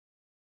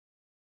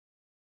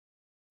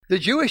The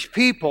Jewish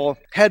people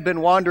had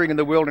been wandering in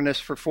the wilderness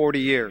for 40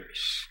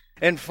 years.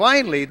 And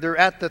finally, they're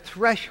at the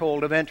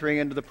threshold of entering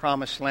into the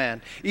promised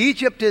land.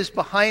 Egypt is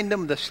behind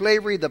them, the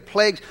slavery, the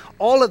plagues,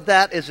 all of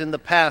that is in the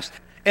past.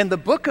 And the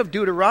book of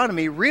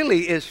Deuteronomy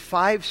really is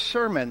 5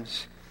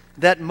 sermons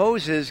that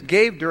Moses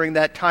gave during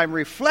that time,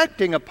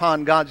 reflecting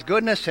upon God's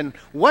goodness and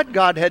what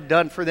God had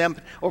done for them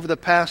over the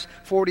past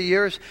 40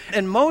 years.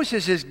 And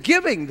Moses is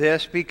giving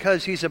this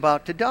because he's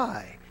about to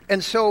die.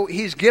 And so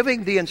he's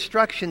giving the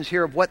instructions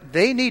here of what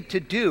they need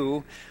to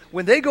do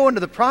when they go into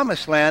the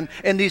promised land,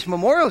 and these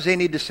memorials they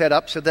need to set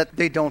up so that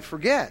they don't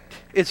forget.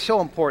 It's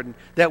so important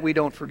that we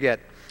don't forget.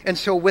 And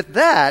so with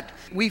that,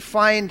 we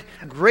find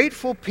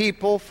grateful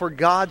people for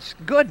God's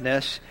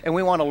goodness, and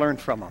we want to learn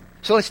from them.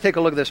 So let's take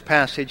a look at this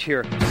passage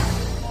here.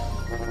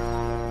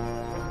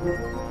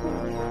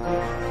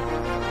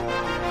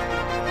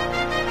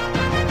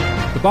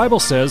 The Bible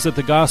says that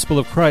the gospel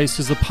of Christ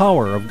is the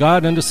power of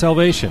God unto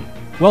salvation.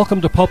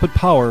 Welcome to Pulpit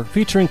Power,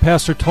 featuring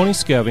Pastor Tony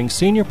Skeving,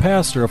 Senior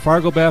Pastor of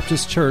Fargo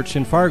Baptist Church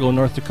in Fargo,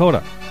 North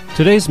Dakota.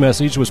 Today's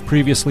message was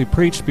previously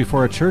preached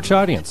before a church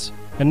audience.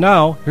 And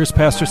now, here's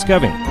Pastor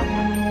Skeving.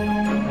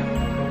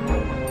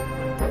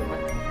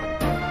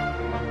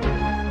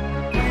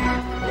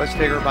 Let's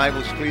take our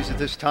Bibles, please, at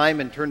this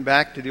time and turn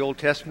back to the Old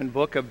Testament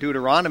book of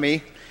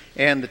Deuteronomy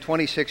and the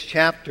 26th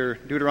chapter,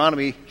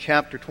 Deuteronomy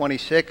chapter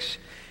 26.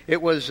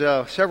 It was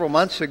several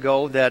months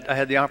ago that I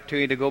had the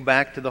opportunity to go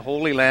back to the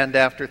Holy Land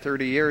after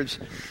 30 years.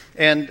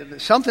 And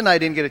something I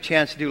didn't get a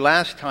chance to do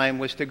last time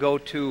was to go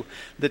to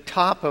the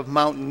top of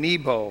Mount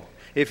Nebo.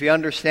 If you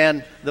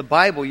understand the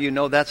Bible, you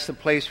know that's the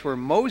place where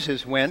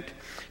Moses went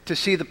to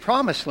see the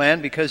promised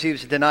land because he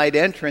was denied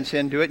entrance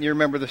into it, and you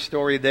remember the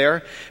story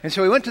there. And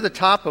so he went to the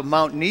top of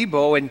Mount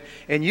Nebo, and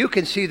you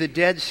can see the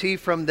Dead Sea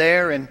from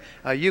there, and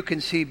you can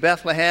see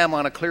Bethlehem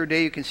on a clear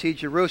day. You can see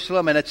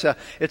Jerusalem, and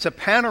it's a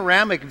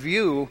panoramic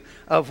view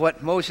of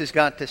what Moses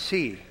got to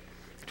see.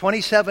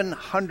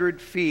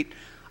 2,700 feet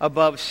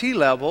above sea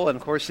level, and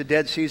of course the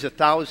Dead Sea is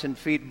 1,000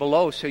 feet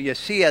below, so you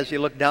see as you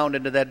look down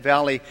into that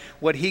valley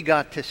what he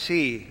got to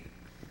see.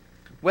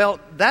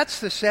 Well, that's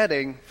the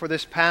setting for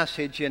this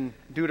passage in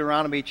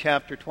Deuteronomy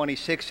chapter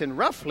 26 and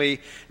roughly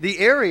the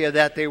area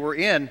that they were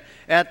in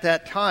at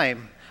that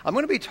time. I'm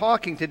going to be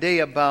talking today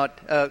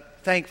about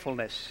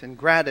thankfulness and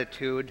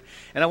gratitude,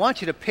 and I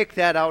want you to pick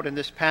that out in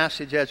this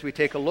passage as we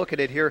take a look at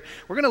it here.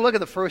 We're going to look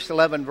at the first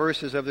 11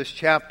 verses of this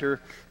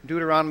chapter,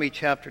 Deuteronomy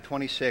chapter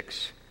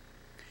 26.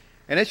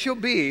 And it shall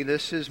be,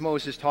 this is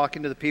Moses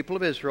talking to the people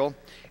of Israel,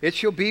 it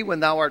shall be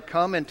when thou art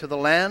come into the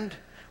land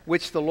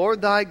which the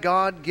Lord thy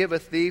God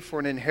giveth thee for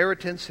an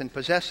inheritance, and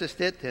possessest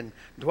it, and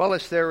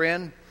dwellest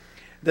therein,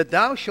 that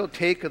thou shalt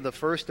take of the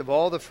first of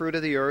all the fruit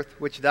of the earth,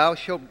 which thou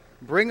shalt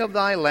bring of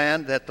thy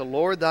land, that the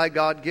Lord thy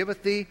God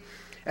giveth thee,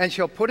 and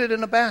shall put it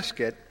in a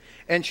basket,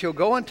 and shall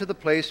go unto the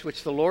place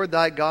which the Lord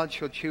thy God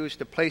shall choose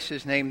to place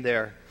his name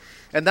there.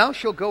 And thou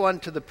shalt go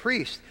unto the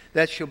priest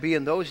that shall be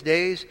in those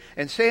days,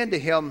 and say unto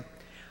him,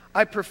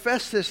 I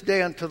profess this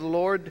day unto the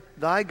Lord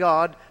thy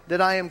God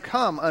that I am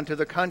come unto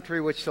the country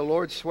which the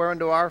Lord sware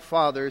unto our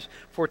fathers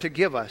for to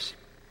give us.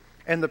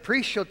 And the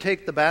priest shall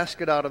take the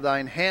basket out of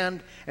thine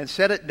hand, and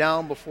set it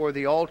down before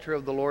the altar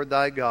of the Lord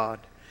thy God.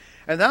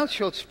 And thou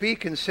shalt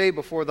speak and say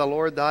before the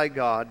Lord thy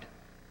God,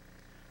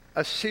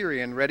 a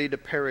Syrian ready to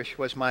perish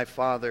was my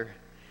father.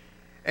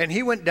 And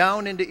he went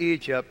down into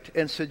Egypt,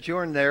 and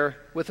sojourned there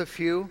with a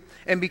few,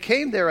 and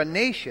became there a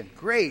nation,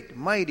 great,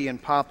 mighty,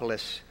 and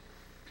populous.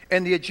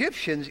 And the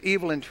Egyptians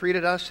evil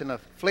entreated us, and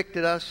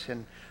afflicted us,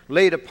 and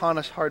laid upon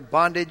us hard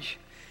bondage.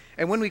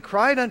 And when we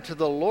cried unto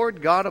the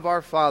Lord God of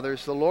our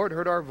fathers, the Lord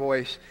heard our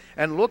voice,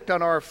 and looked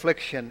on our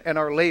affliction, and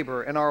our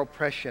labor, and our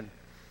oppression.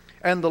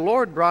 And the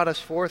Lord brought us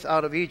forth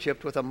out of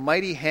Egypt with a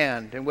mighty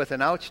hand, and with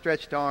an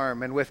outstretched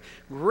arm, and with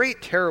great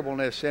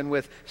terribleness, and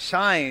with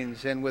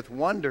signs, and with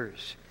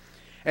wonders.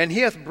 And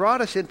he hath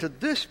brought us into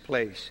this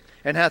place,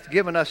 and hath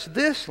given us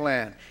this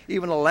land,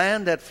 even a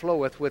land that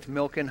floweth with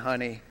milk and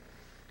honey.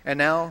 And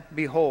now,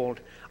 behold,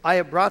 I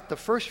have brought the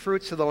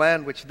firstfruits of the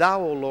land which thou,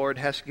 O Lord,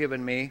 hast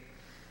given me.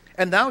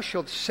 And thou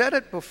shalt set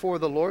it before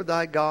the Lord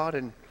thy God,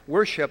 and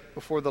worship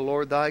before the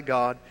Lord thy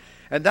God.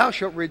 And thou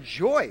shalt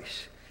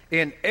rejoice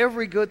in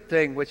every good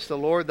thing which the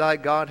Lord thy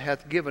God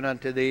hath given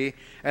unto thee,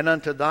 and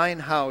unto thine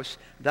house,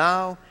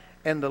 thou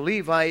and the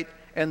Levite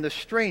and the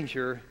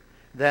stranger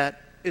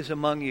that is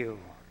among you.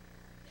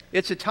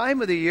 It's a time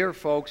of the year,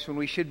 folks, when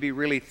we should be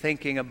really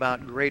thinking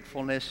about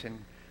gratefulness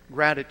and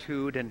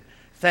gratitude and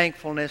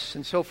thankfulness.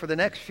 And so for the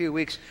next few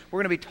weeks, we're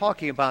going to be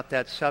talking about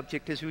that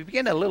subject as we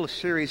begin a little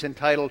series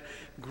entitled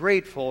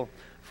Grateful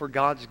for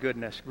God's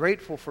Goodness.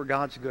 Grateful for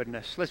God's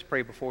goodness. Let's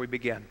pray before we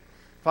begin.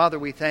 Father,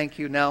 we thank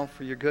you now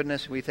for your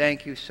goodness. We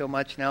thank you so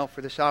much now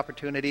for this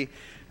opportunity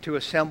to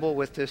assemble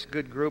with this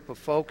good group of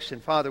folks.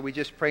 And Father, we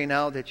just pray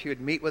now that you would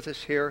meet with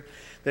us here,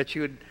 that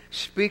you would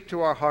speak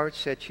to our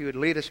hearts, that you would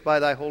lead us by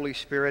thy Holy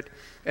Spirit,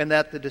 and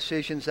that the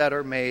decisions that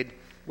are made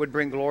would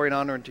bring glory and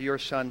honor unto your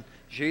Son,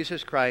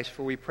 Jesus Christ.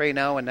 For we pray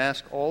now and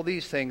ask all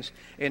these things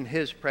in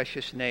his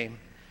precious name.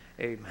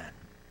 Amen.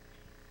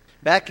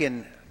 Back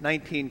in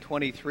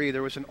 1923,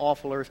 there was an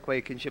awful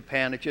earthquake in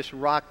Japan. It just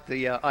rocked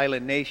the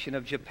island nation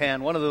of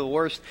Japan. One of the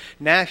worst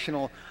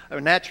natural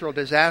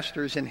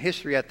disasters in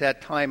history at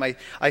that time.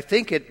 I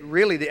think the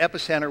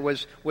epicenter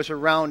was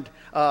around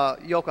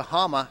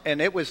Yokohama,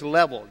 and it was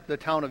leveled. The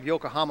town of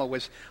Yokohama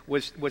was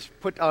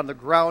put on the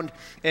ground.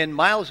 And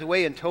miles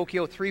away in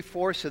Tokyo,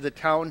 3/4 of the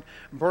town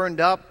burned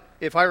up.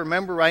 If I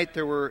remember right,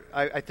 there were,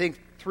 I think,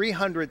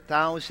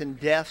 300,000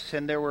 deaths,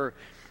 and there were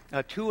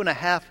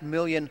 2.5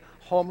 million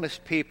homeless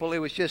people. It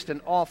was just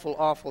an awful,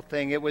 awful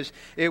thing. It was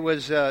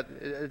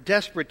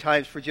desperate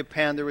times for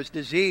Japan. There was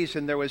disease,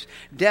 and there was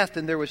death,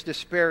 and there was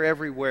despair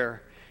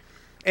everywhere.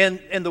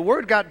 And the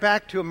word got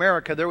back to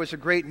America. There was a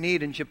great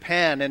need in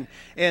Japan,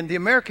 and the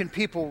American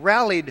people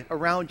rallied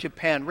around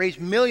Japan,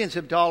 raised millions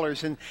of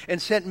dollars,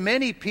 and sent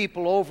many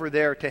people over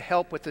there to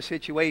help with the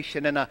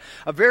situation. And a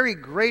very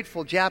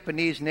grateful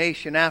Japanese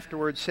nation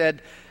afterwards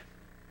said,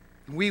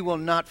 "We will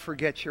not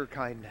forget your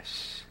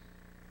kindness."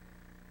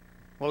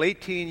 Well,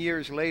 18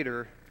 years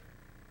later,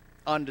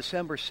 on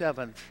December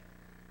 7th,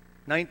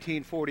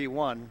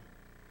 1941,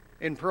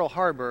 in Pearl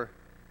Harbor,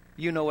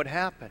 you know what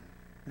happened.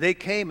 They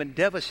came and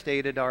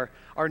devastated our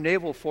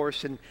naval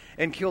force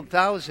and killed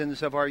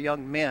thousands of our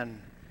young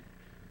men.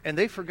 And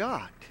they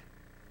forgot.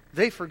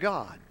 They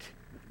forgot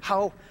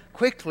how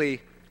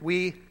quickly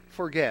we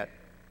forget.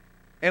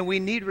 And we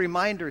need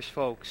reminders,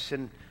 folks,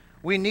 and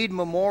we need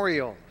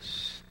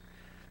memorials.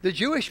 The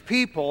Jewish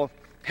people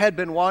had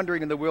been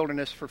wandering in the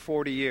wilderness for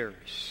 40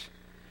 years.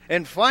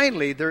 And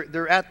finally,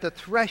 they're at the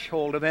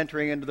threshold of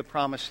entering into the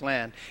promised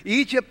land.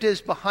 Egypt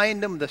is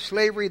behind them, the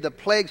slavery, the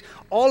plagues,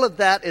 all of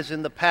that is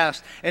in the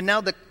past. And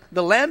now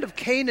the land of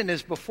Canaan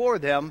is before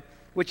them,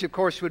 which of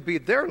course would be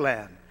their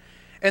land.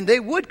 And they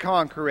would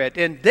conquer it,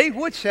 and they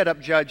would set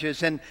up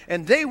judges, and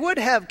they would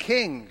have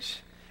kings,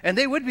 and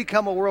they would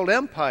become a world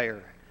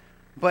empire.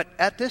 But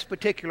at this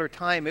particular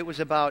time, it was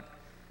about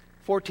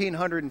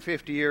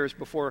 1,450 years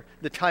before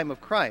the time of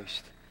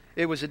Christ.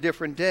 It was a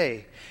different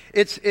day.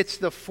 It's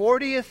the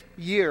 40th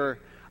year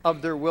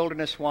of their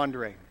wilderness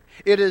wandering.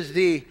 It is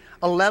the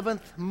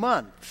 11th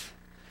month.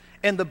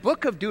 And the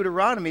book of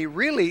Deuteronomy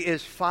really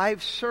is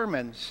 5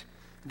 sermons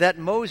that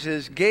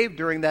Moses gave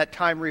during that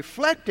time,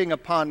 reflecting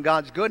upon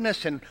God's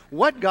goodness and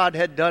what God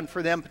had done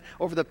for them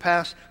over the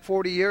past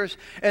 40 years.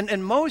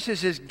 And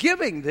Moses is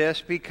giving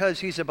this because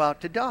he's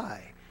about to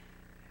die.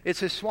 It's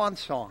his swan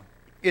song.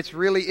 It's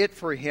really it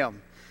for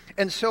him.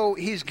 And so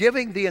he's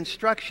giving the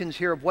instructions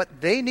here of what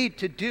they need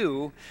to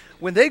do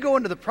when they go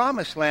into the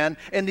promised land,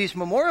 and these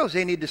memorials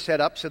they need to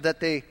set up so that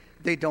they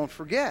don't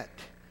forget.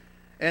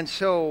 And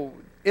so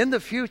in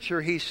the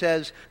future, he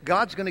says,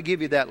 God's going to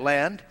give you that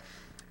land.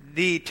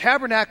 The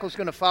tabernacle is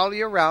going to follow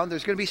you around.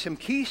 There's going to be some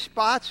key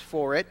spots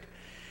for it.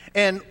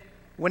 And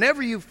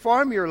whenever you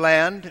farm your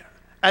land,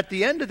 at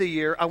the end of the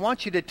year, I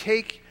want you to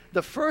take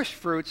the first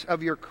fruits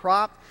of your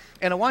crop,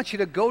 and I want you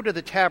to go to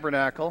the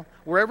tabernacle,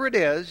 wherever it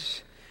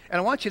is, and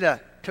I want you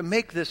to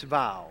make this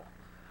vow.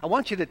 I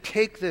want you to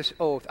take this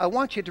oath. I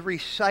want you to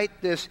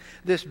recite this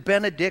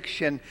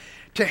benediction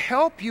to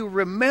help you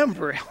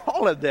remember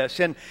all of this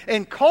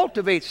and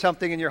cultivate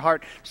something in your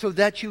heart so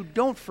that you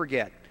don't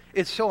forget.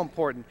 It's so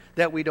important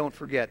that we don't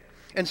forget.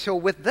 And so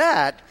with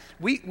that,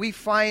 we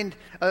find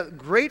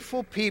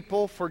grateful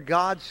people for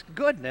God's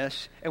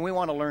goodness, and we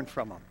want to learn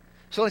from them.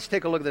 So let's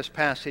take a look at this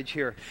passage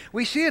here.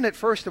 We see in it,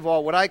 first of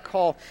all, what I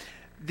call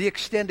the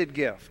extended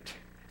gift.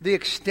 The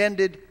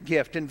extended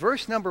gift. In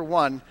verse number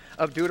 1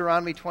 of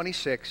Deuteronomy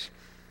 26,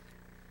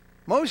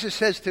 Moses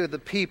says to the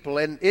people,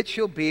 "And it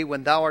shall be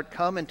when thou art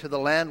come into the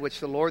land which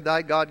the Lord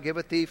thy God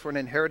giveth thee for an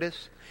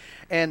inheritance,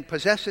 and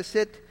possessest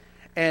it,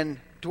 and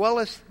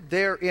dwellest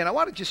therein." I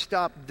want to just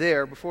stop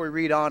there before we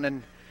read on,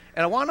 and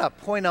I want to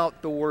point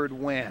out the word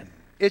when.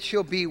 It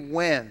shall be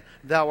when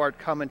thou art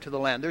come into the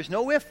land. There's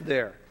no if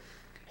there.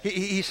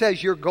 He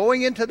says you're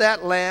going into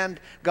that land.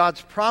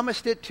 God's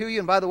promised it to you.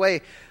 And by the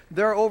way,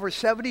 there are over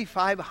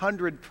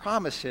 7,500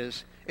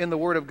 promises in the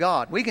Word of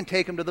God. We can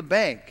take them to the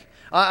bank.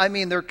 I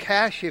mean, they're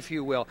cash, if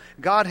you will.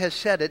 God has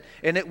said it,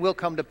 and it will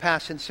come to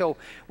pass. And so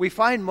we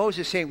find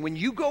Moses saying, when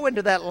you go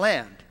into that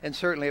land, and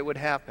certainly it would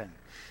happen.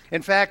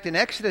 In fact, in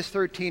Exodus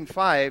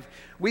 13:5,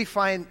 we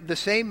find the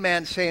same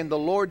man saying, "The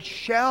Lord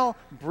shall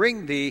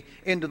bring thee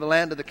into the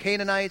land of the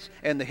Canaanites,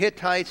 and the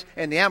Hittites,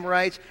 and the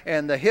Amorites,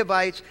 and the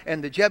Hivites,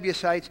 and the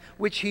Jebusites,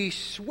 which he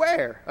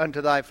sware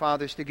unto thy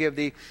fathers to give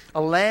thee,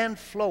 a land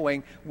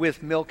flowing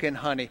with milk and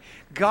honey."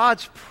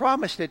 God's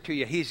promised it to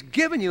you. He's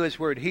given you his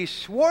word. He's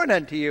sworn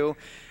unto you.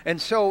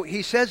 And so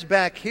he says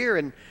back here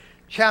in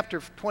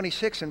chapter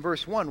 26 and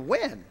verse 1,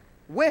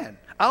 when?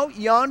 Out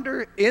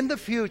yonder in the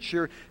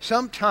future,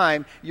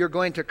 sometime you're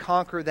going to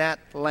conquer that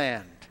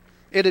land.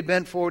 It had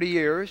been 40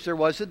 years. There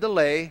was a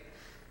delay.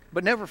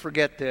 But never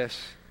forget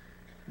this.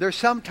 There's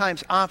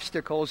sometimes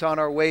obstacles on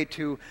our way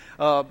to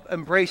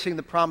embracing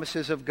the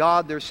promises of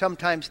God. There's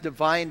sometimes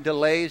divine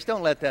delays.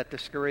 Don't let that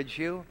discourage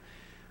you.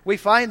 We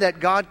find that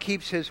God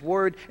keeps his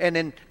word, and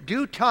in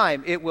due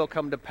time it will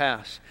come to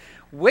pass.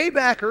 Way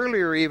back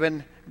earlier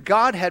even,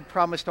 God had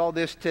promised all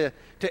this to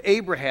to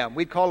Abraham.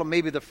 We'd call him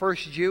maybe the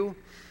first Jew.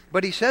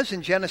 But he says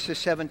in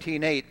Genesis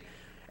 17:8,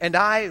 and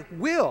I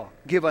will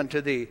give unto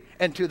thee,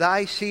 and to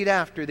thy seed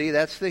after thee,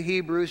 that's the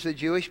Hebrews, the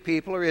Jewish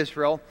people, or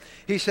Israel,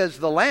 he says,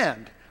 the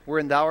land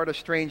wherein thou art a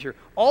stranger,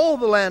 all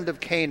the land of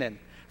Canaan,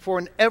 for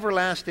an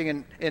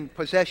everlasting in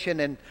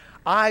possession, and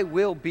I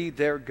will be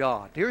their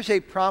God. Here's a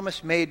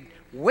promise made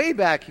way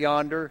back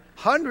yonder,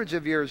 hundreds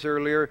of years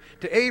earlier,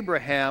 to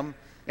Abraham,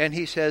 and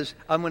he says,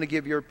 I'm going to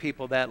give your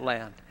people that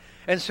land.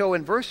 And so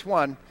in verse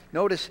 1,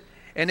 notice,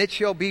 and it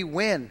shall be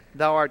when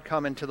thou art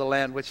come into the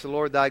land which the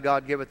Lord thy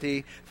God giveth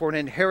thee for an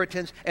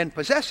inheritance, and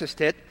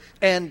possessest it,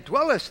 and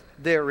dwellest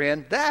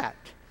therein, that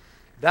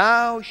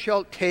thou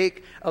shalt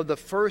take of the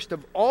first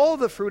of all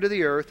the fruit of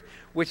the earth,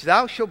 which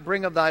thou shalt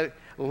bring of thy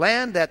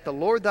land that the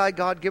Lord thy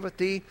God giveth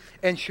thee,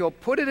 and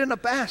shalt put it in a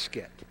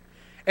basket,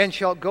 and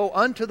shalt go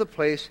unto the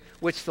place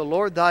which the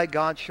Lord thy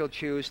God shall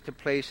choose to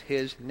place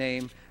his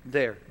name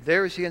there.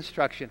 There's the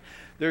instruction.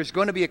 There's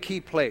going to be a key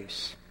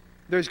place.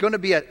 There's going to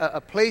be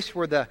a place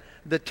where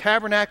the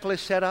tabernacle is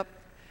set up,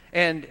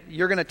 and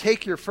you're going to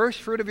take your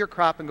first fruit of your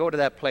crop and go to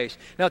that place.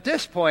 Now, at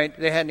this point,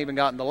 they hadn't even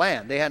gotten the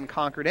land. They hadn't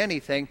conquered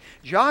anything.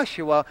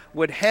 Joshua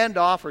would hand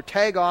off or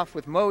tag off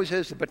with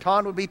Moses. The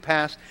baton would be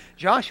passed.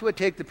 Joshua would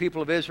take the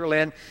people of Israel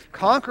in,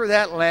 conquer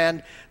that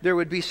land. There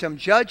would be some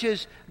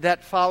judges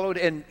that followed,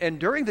 and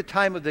during the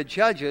time of the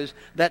judges,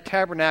 that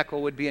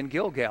tabernacle would be in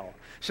Gilgal.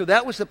 So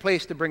that was the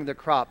place to bring the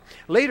crop.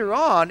 Later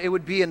on, it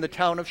would be in the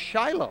town of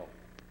Shiloh.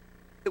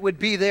 It would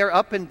be there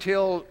up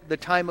until the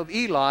time of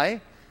Eli,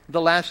 the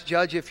last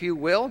judge, if you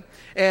will.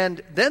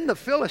 And then the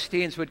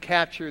Philistines would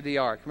capture the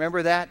ark.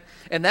 Remember that?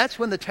 And that's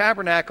when the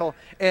tabernacle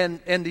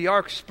and the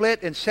ark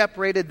split and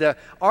separated. The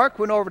ark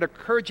went over to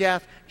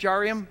Kirjath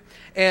Jearim,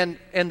 and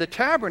the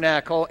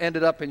tabernacle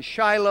ended up in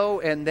Shiloh,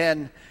 and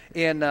then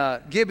in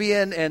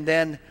Gibeon, and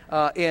then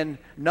in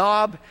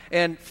Nob.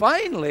 And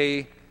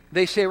finally,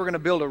 they say we're going to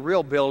build a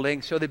real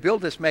building. So they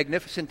build this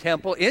magnificent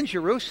temple in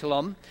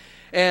Jerusalem.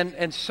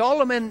 And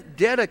Solomon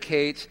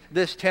dedicates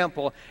this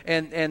temple,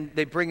 and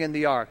they bring in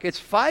the ark. It's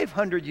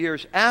 500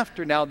 years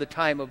after now the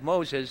time of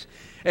Moses.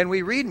 And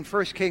we read in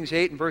 1 Kings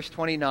 8 and verse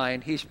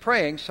 29, he's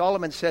praying.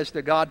 Solomon says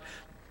to God,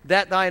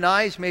 that thine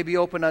eyes may be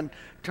open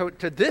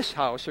to this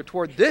house, or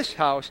toward this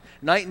house,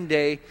 night and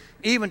day,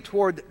 even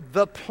toward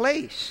the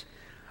place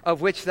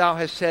of which thou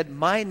hast said,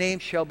 my name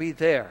shall be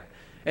there.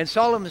 And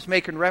Solomon's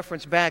making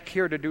reference back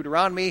here to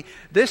Deuteronomy.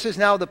 This is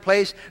now the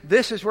place.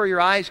 This is where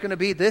your eye is going to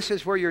be. This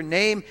is where your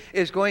name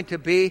is going to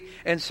be.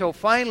 And so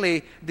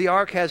finally, the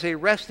ark has a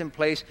resting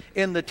place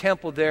in the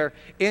temple there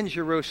in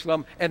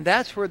Jerusalem. And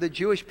that's where the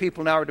Jewish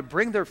people now are to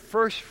bring their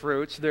first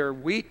fruits, their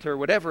wheat or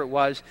whatever it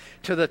was,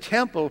 to the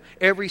temple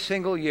every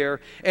single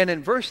year. And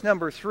in verse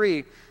number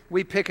 3,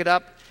 we pick it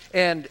up,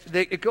 and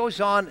it goes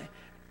on.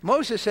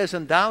 Moses says,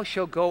 and thou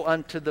shalt go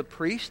unto the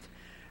priest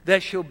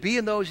that shall be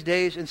in those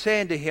days, and say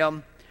unto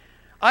him,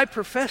 I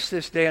profess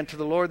this day unto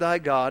the Lord thy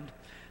God,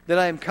 that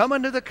I am come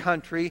unto the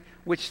country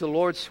which the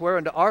Lord sware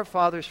unto our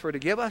fathers for to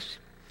give us.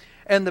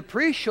 And the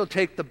priest shall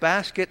take the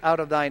basket out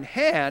of thine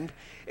hand,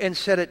 and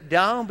set it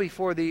down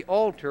before the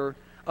altar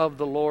of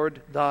the Lord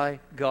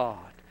thy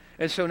God.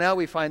 And so now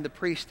we find the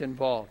priest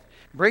involved.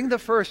 Bring the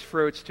first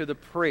fruits to the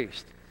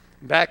priest.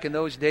 Back in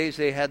those days,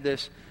 they had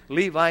this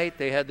Levite,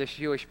 they had this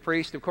Jewish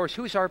priest. Of course,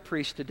 who's our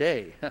priest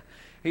today?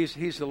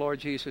 He's the Lord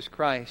Jesus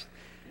Christ.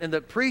 And the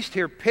priest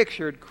here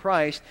pictured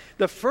Christ.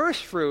 The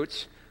first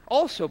fruits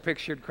also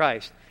pictured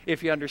Christ.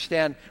 If you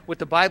understand what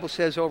the Bible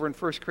says over in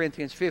 1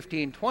 Corinthians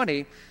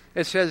 15:20,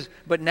 it says,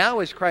 but now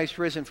is Christ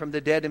risen from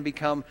the dead and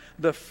become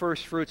the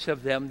first fruits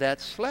of them that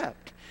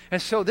slept.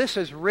 And so this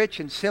is rich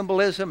in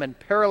symbolism and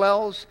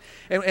parallels.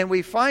 And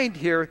we find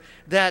here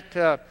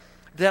that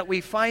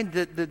we find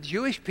that the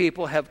Jewish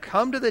people have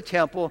come to the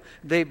temple.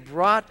 They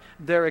brought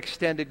their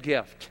extended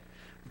gift.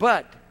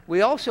 But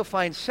we also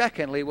find,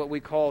 secondly, what we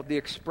call the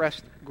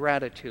expressed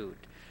gratitude.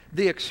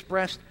 The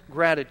expressed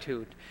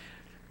gratitude.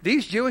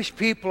 These Jewish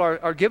people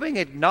are giving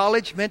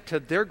acknowledgement to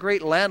their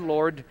great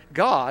landlord,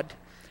 God,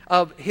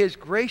 of his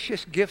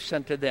gracious gifts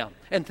unto them,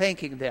 and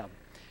thanking them.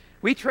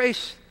 We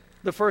trace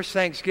the first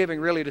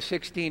Thanksgiving really to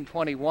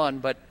 1621,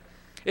 but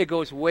it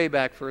goes way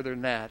back further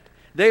than that.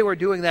 They were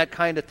doing that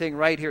kind of thing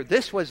right here.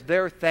 This was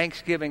their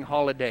Thanksgiving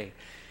holiday.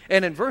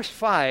 And in verse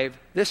 5,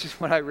 this is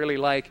what I really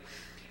like.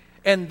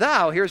 And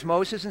thou, here's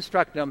Moses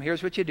instructing them,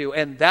 here's what you do.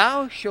 And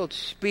thou shalt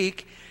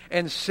speak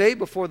and say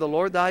before the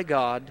Lord thy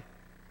God,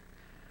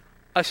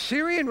 a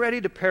Syrian ready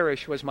to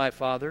perish was my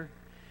father,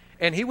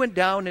 and he went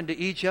down into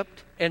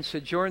Egypt and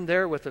sojourned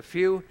there with a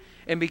few,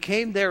 and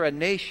became there a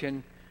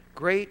nation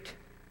great,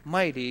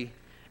 mighty,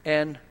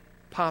 and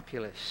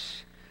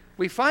populous.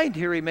 We find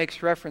here he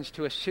makes reference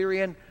to a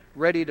Syrian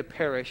ready to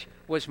perish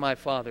was my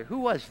father. Who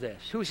was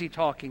this? Who's he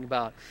talking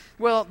about?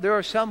 Well, there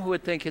are some who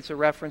would think it's a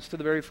reference to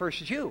the very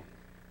first Jew.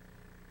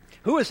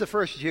 Who was the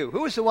first Jew?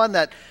 Who was the one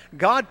that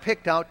God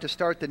picked out to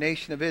start the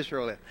nation of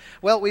Israel in?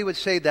 Well, we would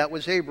say that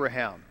was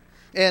Abraham.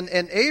 And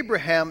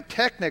Abraham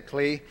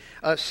technically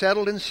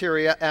settled in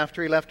Syria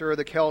after he left Ur of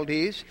the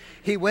Chaldees.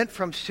 He went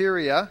from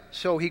Syria,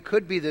 so he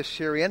could be this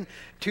Syrian,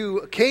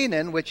 to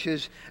Canaan, which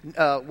is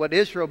what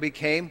Israel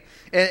became.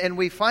 And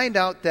we find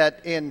out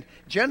that in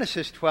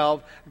Genesis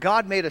 12,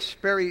 God made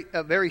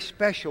a very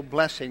special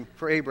blessing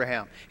for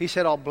Abraham. He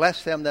said, I'll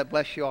bless them that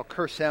bless you, I'll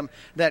curse them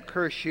that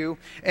curse you.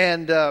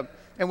 And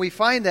we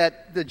find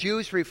that the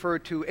Jews refer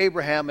to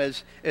Abraham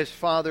as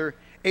Father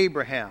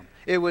Abraham.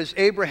 It was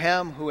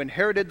Abraham who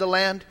inherited the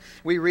land.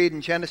 We read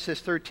in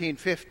Genesis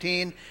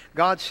 13:15,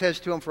 God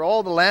says to him, for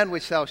all the land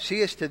which thou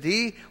seest, to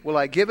thee will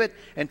I give it,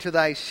 and to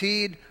thy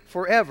seed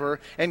forever.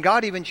 And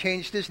God even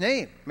changed his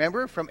name,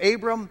 remember, from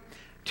Abram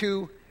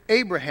to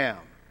Abraham.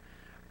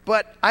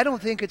 But I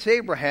don't think it's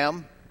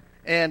Abraham,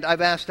 and I've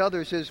asked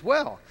others as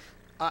well.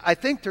 I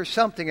think there's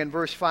something in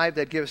verse 5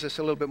 that gives us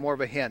a little bit more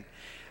of a hint.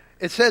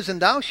 It says,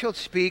 and thou shalt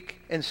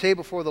speak and say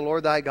before the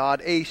Lord thy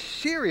God, a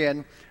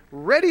Syrian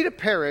ready to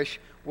perish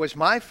was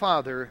my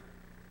father,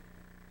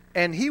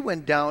 and he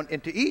went down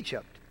into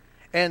Egypt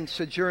and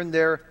sojourned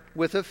there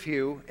with a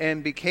few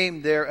and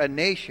became there a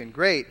nation,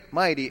 great,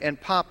 mighty, and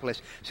populous.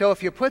 So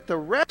if you put the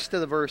rest of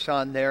the verse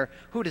on there,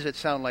 who does it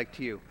sound like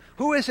to you?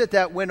 Who is it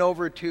that went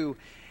over to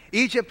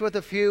Egypt with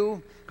a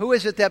few? Who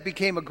is it that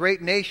became a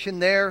great nation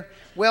there?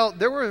 Well,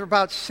 there were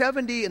about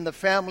 70 in the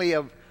family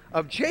of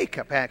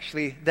Jacob,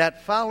 actually,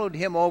 that followed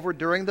him over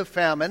during the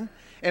famine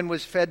and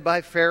was fed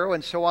by Pharaoh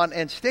and so on,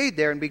 and stayed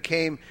there and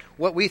became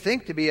what we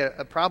think to be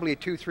probably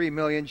 2-3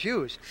 million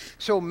Jews.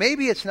 So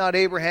maybe it's not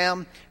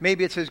Abraham,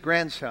 maybe it's his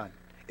grandson.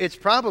 It's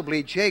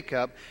probably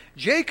Jacob.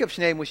 Jacob's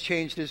name was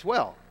changed as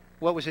well.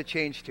 What was it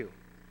changed to?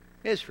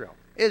 Israel.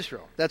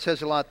 That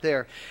says a lot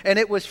there. And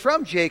it was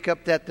from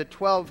Jacob that the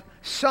 12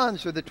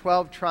 sons or the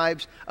 12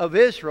 tribes of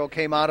Israel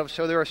came out of.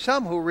 So there are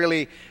some who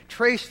really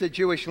trace the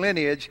Jewish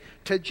lineage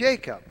to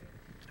Jacob.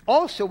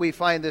 Also, we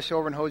find this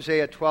over in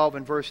Hosea 12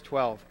 and verse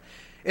 12.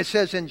 It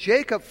says, and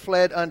Jacob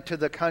fled unto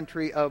the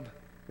country of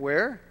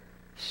where?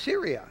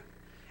 Syria.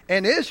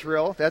 And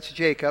Israel, that's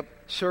Jacob,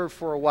 served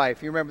for a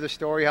wife. You remember the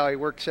story, how he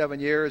worked 7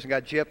 years and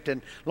got gypped,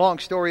 and long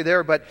story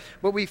there. But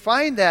we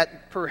find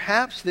that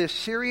perhaps this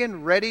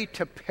Syrian ready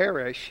to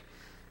perish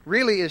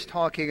really is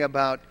talking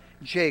about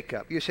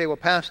Jacob. You say, well,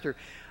 Pastor,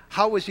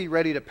 how was he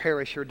ready to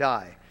perish or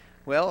die?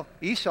 Well,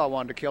 Esau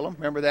wanted to kill him.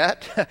 Remember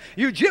that?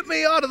 You gypped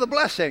me out of the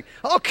blessing.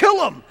 I'll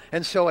kill him.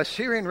 And so a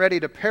Syrian ready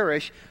to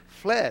perish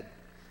fled.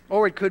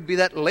 Or it could be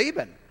that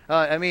Laban.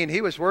 He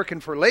was working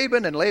for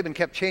Laban, and Laban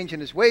kept changing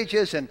his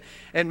wages, and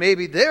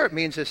maybe there it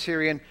means a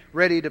Syrian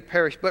ready to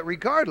perish. But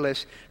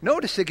regardless,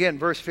 notice again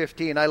verse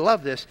 15. I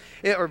love this.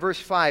 Or verse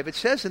 5. It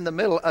says in the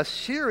middle, a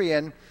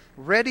Syrian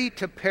ready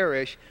to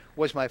perish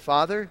was my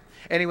father,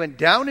 and he went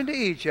down into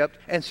Egypt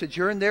and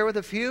sojourned there with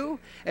a few,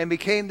 and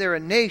became there a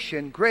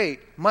nation, great,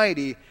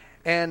 mighty,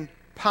 and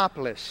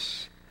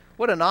populous.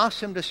 What an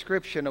awesome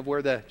description of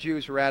where the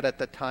Jews were at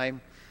the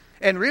time.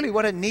 And really,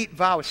 what a neat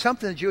vow. It's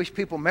something the Jewish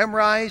people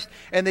memorized,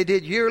 and they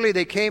did yearly.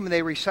 They came and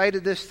they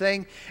recited this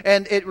thing,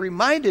 and it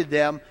reminded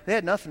them they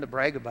had nothing to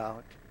brag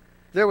about.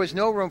 There was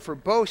no room for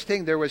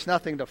boasting. There was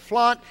nothing to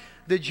flaunt.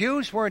 The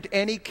Jews weren't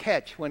any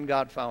catch when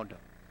God found them.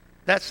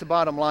 That's the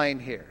bottom line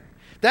here.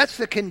 That's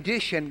the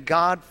condition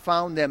God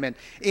found them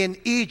in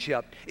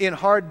Egypt, in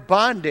hard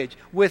bondage,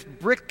 with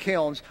brick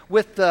kilns,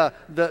 with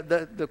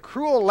the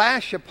cruel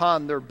lash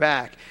upon their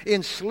back,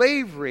 in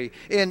slavery,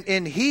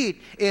 in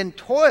heat, in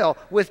toil,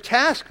 with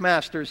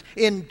taskmasters,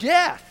 in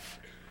death,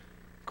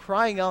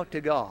 crying out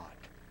to God.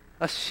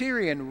 A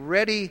Syrian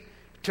ready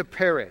to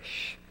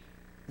perish.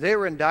 They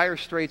were in dire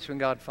straits when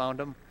God found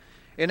them.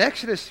 In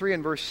Exodus 3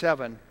 and verse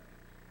 7,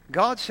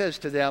 God says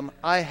to them,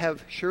 I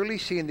have surely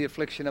seen the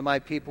affliction of my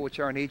people which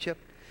are in Egypt,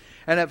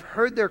 and have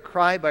heard their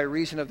cry by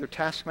reason of their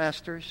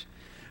taskmasters.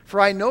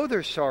 For I know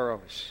their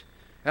sorrows,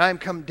 and I am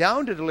come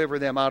down to deliver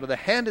them out of the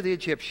hand of the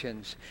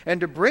Egyptians, and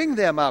to bring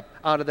them up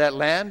out of that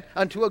land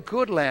unto a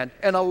good land,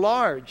 and a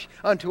large,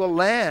 unto a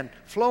land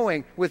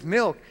flowing with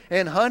milk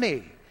and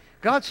honey.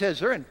 God says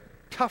they're in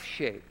tough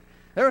shape.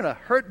 They're in a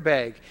hurt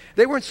bag.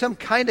 They weren't some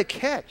kind of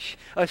catch.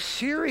 A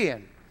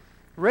Syrian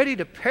ready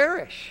to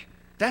perish.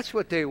 That's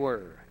what they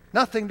were.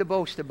 Nothing to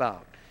boast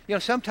about. You know,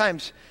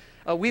 sometimes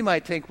we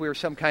might think we're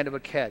some kind of a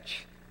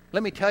catch.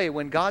 Let me tell you,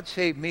 when God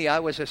saved me, I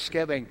was a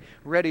skeving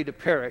ready to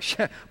perish.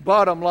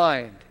 Bottom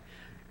line.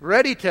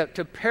 Ready to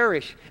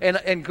perish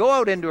and go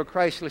out into a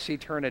Christless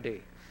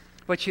eternity.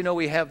 But you know,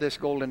 we have this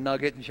golden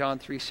nugget in John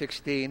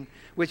 3:16,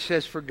 which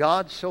says, for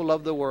God so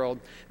loved the world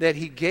that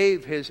he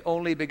gave his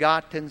only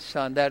begotten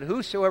Son, that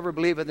whosoever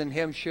believeth in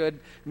him should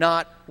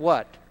not,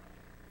 what?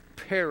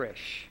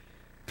 Perish,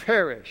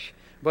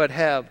 but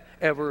have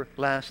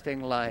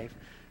everlasting life.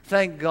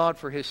 Thank God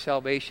for his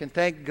salvation.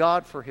 Thank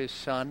God for his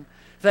Son.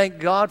 Thank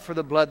God for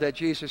the blood that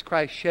Jesus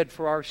Christ shed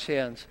for our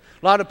sins.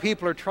 A lot of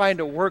people are trying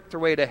to work their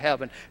way to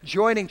heaven,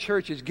 joining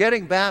churches,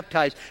 getting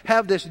baptized,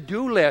 have this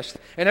do list,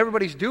 and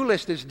everybody's do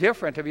list is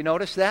different. Have you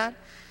noticed that?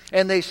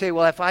 And they say,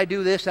 well, if I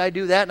do this, I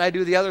do that, and I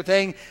do the other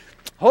thing,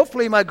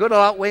 hopefully my good will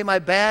outweigh my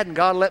bad, and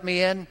God will let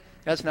me in.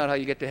 That's not how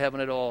you get to heaven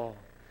at all.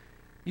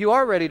 You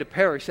are ready to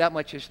perish, that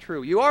much is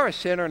true. You are a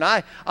sinner, and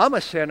I'm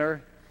a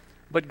sinner.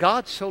 But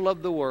God so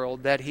loved the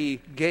world that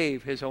He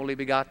gave His only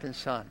begotten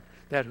Son,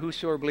 that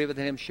whosoever believeth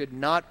in Him should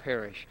not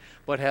perish,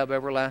 but have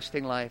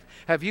everlasting life.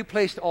 Have you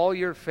placed all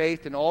your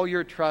faith and all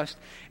your trust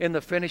in the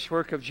finished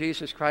work of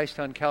Jesus Christ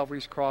on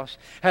Calvary's cross?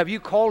 Have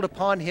you called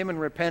upon Him in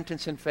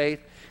repentance and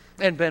faith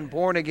and been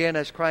born again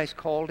as Christ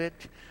called it?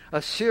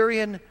 A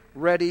Syrian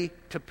ready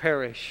to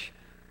perish.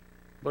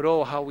 But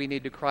oh, how we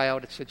need to cry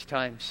out at such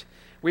times.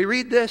 We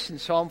read this in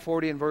Psalm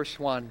 40 and verse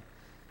 1.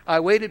 I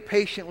waited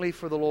patiently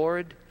for the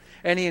Lord,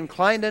 and He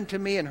inclined unto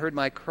me and heard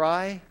my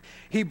cry.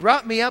 He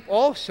brought me up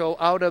also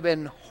out of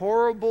an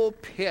horrible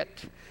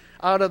pit,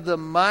 out of the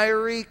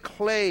miry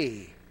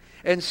clay,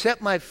 and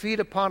set my feet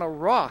upon a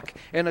rock,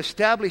 and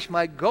established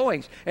my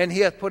goings. And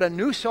He hath put a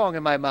new song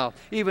in my mouth,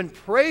 even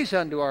praise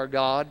unto our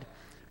God.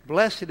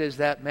 Blessed is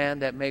that man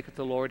that maketh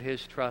the Lord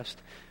his trust.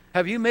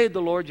 Have you made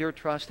the Lord your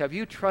trust? Have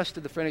you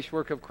trusted the finished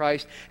work of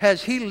Christ?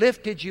 Has He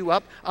lifted you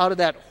up out of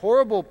that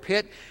horrible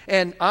pit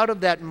and out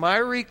of that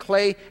miry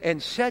clay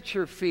and set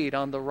your feet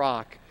on the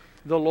rock,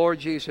 the Lord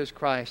Jesus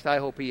Christ? I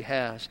hope He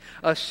has.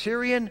 A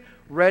Syrian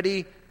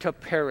ready to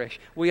perish.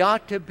 We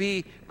ought to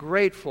be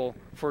grateful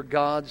for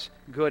God's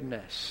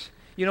goodness.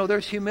 You know,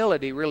 there's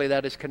humility really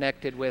that is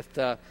connected with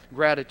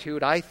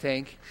gratitude, I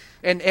think.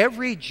 And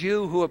every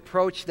Jew who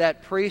approached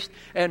that priest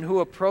and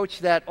who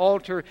approached that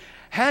altar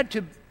had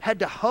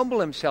to humble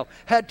himself,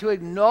 had to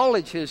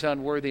acknowledge his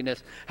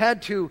unworthiness,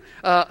 had to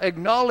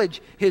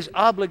acknowledge his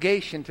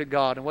obligation to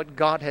God and what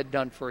God had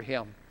done for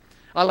him.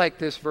 I like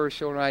this verse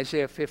in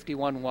Isaiah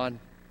 51:1.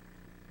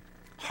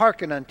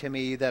 Hearken unto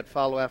me, ye that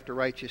follow after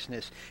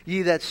righteousness,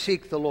 ye that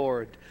seek the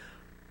Lord.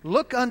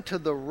 Look unto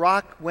the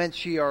rock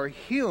whence ye are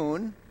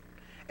hewn,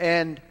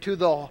 and to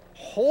the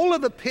hole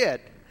of the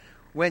pit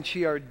whence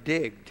ye are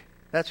digged.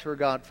 That's where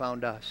God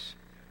found us.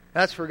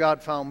 That's where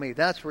God found me.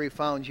 That's where He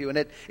found you. And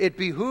it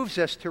behooves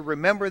us to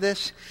remember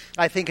this.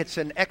 I think it's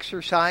an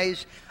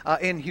exercise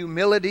in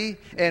humility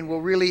and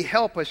will really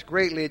help us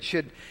greatly.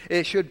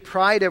 It should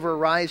pride ever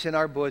rise in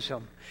our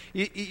bosom.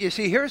 You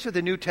see, here's what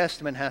the New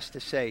Testament has to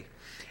say.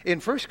 In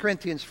 1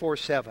 Corinthians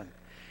 4:7,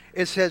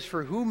 it says,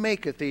 For who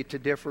maketh thee to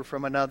differ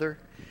from another?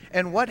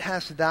 And what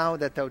hast thou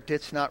that thou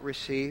didst not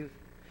receive?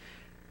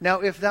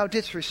 Now, if thou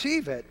didst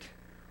receive it,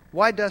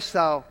 why dost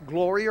thou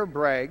glory or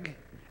brag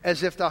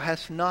as if thou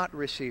hast not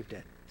received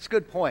it? It's a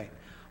good point.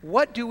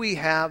 What do we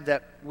have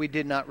that we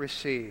did not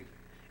receive?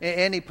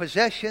 Any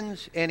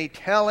possessions, any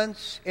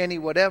talents, any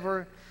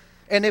whatever?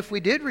 And if we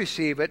did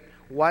receive it,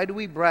 why do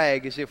we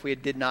brag as if we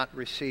did not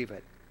receive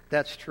it?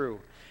 That's true.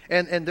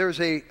 And there's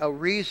a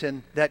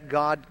reason that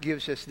God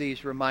gives us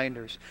these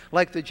reminders.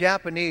 Like the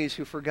Japanese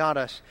who forgot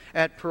us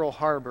at Pearl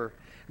Harbor.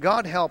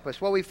 God help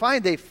us. Well, we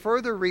find they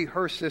further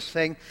rehearse this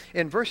thing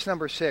in verse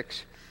number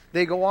 6.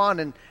 They go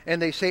on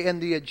and they say,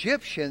 And the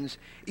Egyptians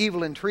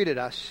evil entreated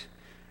us,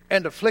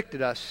 and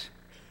afflicted us,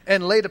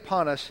 and laid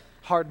upon us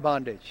hard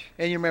bondage.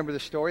 And you remember the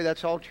story.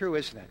 That's all true,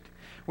 isn't it?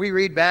 We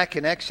read back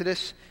in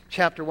Exodus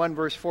chapter 1,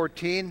 verse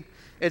 14.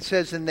 It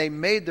says, And they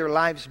made their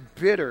lives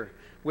bitter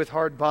with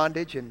hard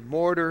bondage, in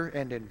mortar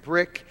and in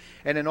brick,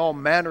 and in all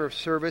manner of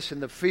service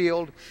in the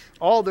field.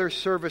 All their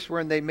service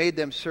wherein they made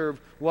them serve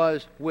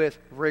was with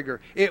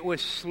rigor. It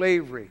was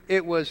slavery.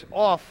 It was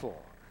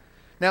awful.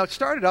 Now, it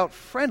started out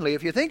friendly.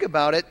 If you think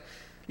about it,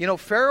 you know,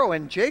 Pharaoh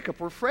and Jacob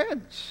were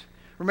friends.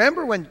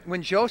 Remember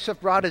when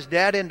Joseph brought his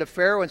dad into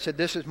Pharaoh and said,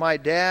 This is my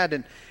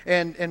dad,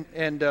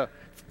 and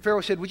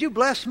Pharaoh said, Would you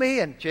bless me?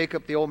 And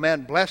Jacob, the old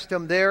man, blessed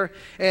him there.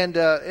 And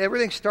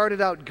everything started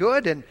out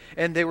good,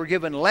 and they were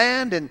given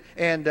land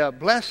and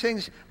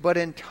blessings. But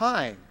in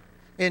time,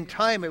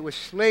 it was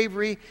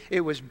slavery,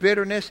 it was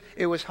bitterness,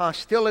 it was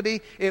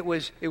hostility, it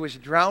was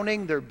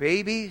drowning their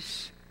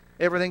babies.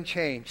 Everything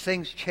changed.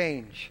 Things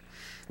change.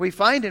 We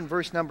find in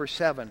verse number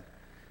 7,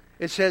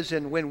 it says,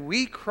 And when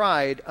we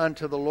cried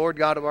unto the Lord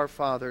God of our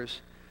fathers,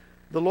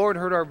 the Lord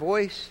heard our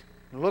voice,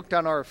 and looked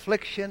on our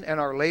affliction and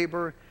our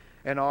labor,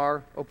 and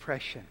our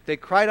oppression. They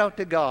cried out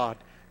to God.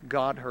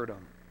 God heard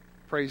them.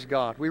 Praise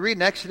God. We read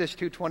in Exodus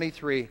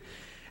 2:23,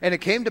 And it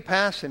came to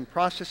pass in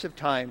process of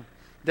time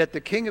that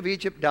the king of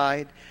Egypt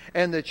died,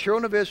 and the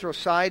children of Israel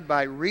sighed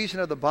by reason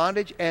of the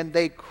bondage, and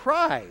they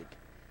cried,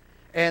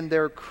 and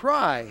their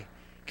cry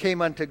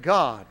came unto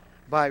God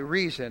by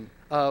reason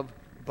of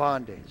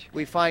bondage.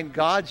 We find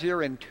God's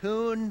ear in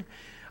tune.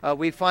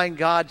 We find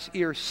God's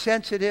ear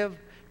sensitive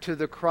to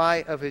the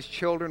cry of His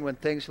children when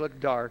things look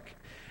dark.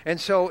 And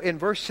so in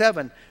verse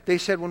 7, they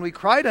said, When we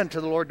cried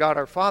unto the Lord God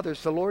our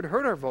fathers, the Lord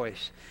heard our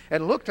voice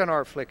and looked on our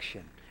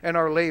affliction and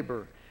our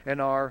labor and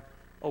our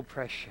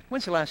oppression.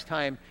 When's the last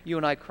time you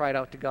and I cried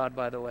out to God,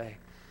 by the way?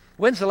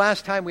 When's the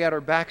last time we had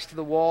our backs to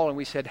the wall and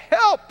we said,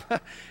 Help!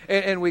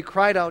 and we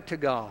cried out to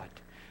God?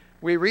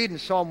 We read in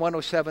Psalm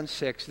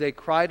 107:6, They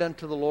cried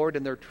unto the Lord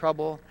in their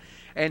trouble,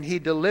 and He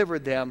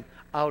delivered them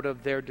out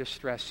of their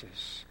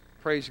distresses.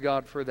 Praise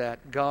God for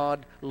that.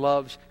 God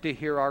loves to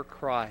hear our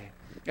cry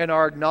and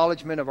our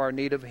acknowledgement of our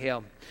need of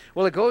Him.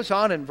 Well, it goes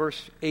on in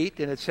verse 8,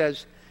 and it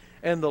says,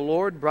 And the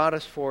Lord brought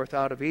us forth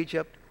out of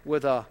Egypt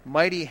with a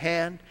mighty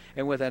hand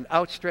and with an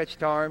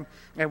outstretched arm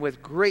and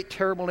with great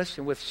terribleness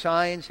and with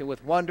signs and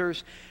with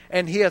wonders.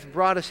 And he hath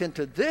brought us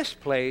into this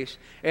place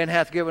and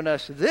hath given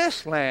us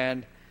this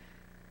land,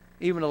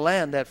 even a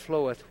land that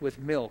floweth with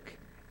milk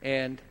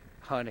and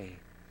honey.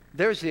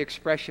 There's the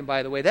expression,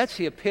 by the way. That's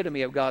the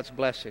epitome of God's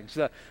blessings,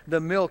 the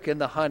milk and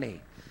the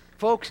honey.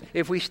 Folks,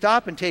 if we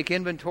stop and take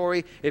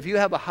inventory, if you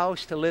have a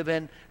house to live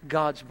in,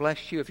 God's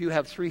blessed you. If you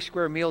have 3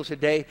 square meals a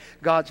day,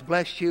 God's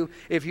blessed you.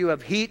 If you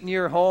have heat in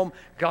your home,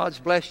 God's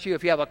blessed you.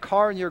 If you have a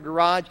car in your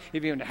garage,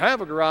 if you even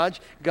have a garage,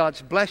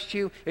 God's blessed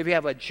you. If you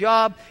have a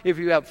job, if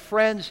you have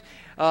friends,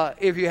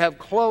 if you have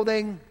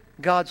clothing,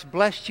 God's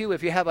blessed you.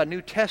 If you have a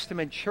New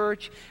Testament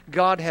church,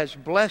 God has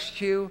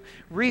blessed you.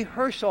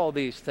 Rehearse all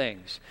these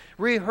things.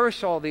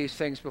 Rehearse all these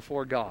things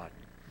before God.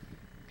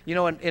 You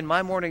know, in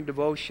my morning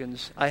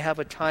devotions, I have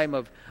a time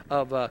of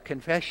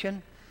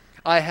confession.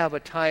 I have a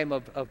time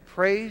of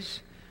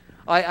praise.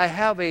 I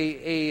have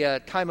a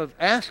time of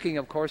asking,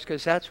 of course,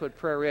 because that's what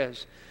prayer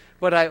is.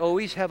 But I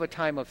always have a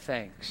time of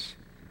thanks,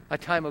 a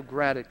time of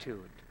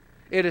gratitude.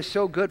 It is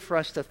so good for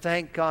us to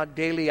thank God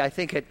daily. I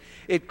think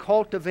it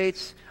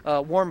cultivates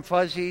warm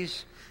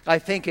fuzzies. I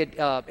think it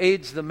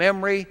aids the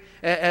memory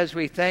as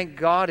we thank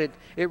God.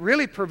 It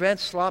really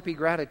prevents sloppy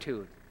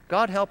gratitude.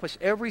 God help us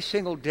every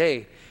single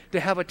day to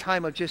have a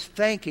time of just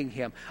thanking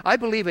Him. I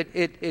believe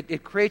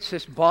it creates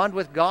this bond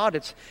with God.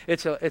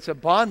 It's a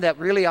bond that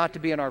really ought to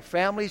be in our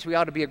families. We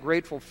ought to be a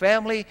grateful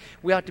family.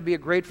 We ought to be a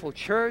grateful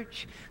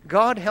church.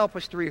 God help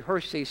us to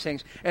rehearse these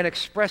things and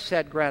express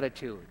that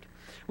gratitude.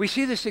 We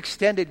see this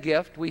extended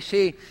gift. We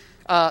see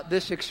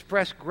this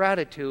expressed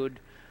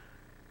gratitude.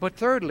 But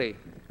thirdly,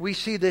 we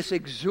see this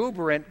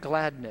exuberant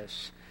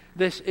gladness.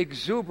 This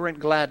exuberant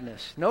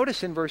gladness.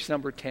 Notice in verse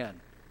number 10.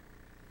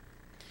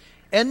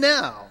 And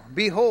now,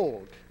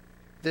 behold,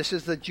 this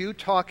is the Jew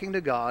talking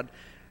to God.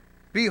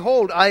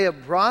 Behold, I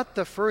have brought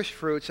the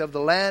firstfruits of the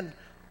land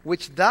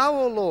which thou,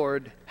 O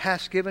Lord,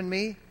 hast given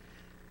me.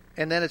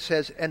 And then it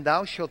says, and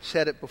thou shalt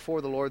set it before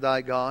the Lord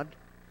thy God,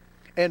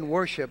 and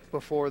worship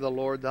before the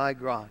Lord thy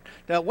God.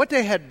 Now, what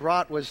they had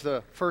brought was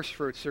the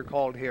firstfruits, they're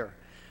called here.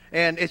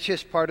 And it's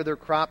just part of their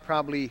crop,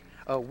 probably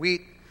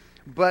wheat.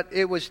 But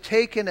it was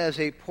taken as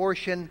a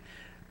portion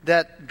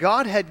that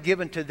God had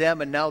given to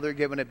them, and now they're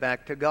giving it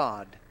back to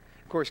God.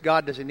 Of course,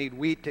 God doesn't need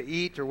wheat to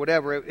eat or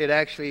whatever. It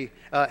actually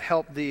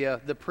helped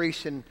the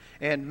priests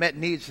and met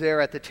needs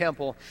there at the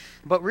temple.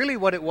 But really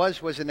what it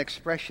was an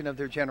expression of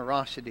their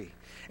generosity.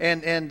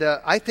 And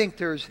I think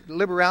there's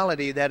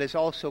liberality that is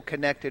also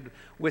connected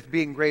with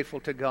being grateful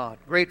to God,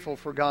 grateful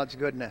for God's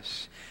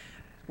goodness.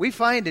 We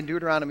find in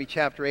Deuteronomy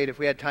chapter 8, if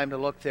we had time to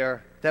look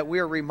there, that we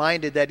are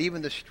reminded that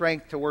even the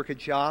strength to work a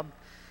job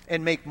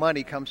and make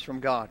money comes from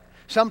God.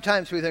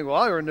 Sometimes we think, well,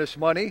 I earned this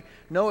money.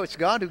 No, it's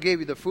God who gave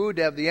you the food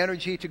to have the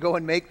energy to go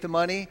and make the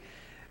money.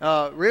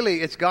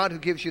 Really, it's God who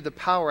gives you the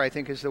power, I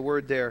think is the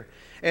word there.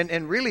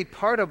 And really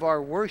part of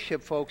our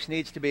worship, folks,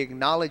 needs to be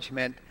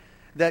acknowledgement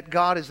that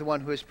God is the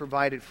one who has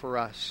provided for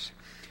us.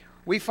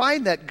 We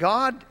find that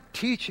God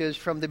teaches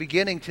from the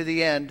beginning to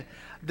the end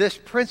this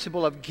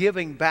principle of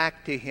giving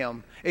back to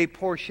Him a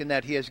portion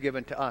that He has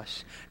given to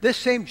us. This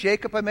same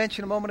Jacob I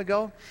mentioned a moment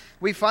ago,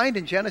 we find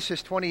in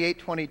Genesis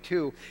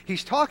 28:22,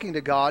 he's talking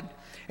to God,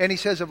 and he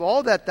says, of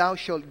all that thou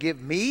shalt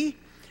give me,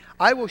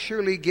 I will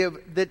surely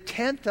give the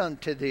tenth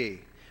unto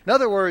thee. In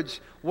other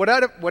words,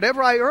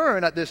 whatever I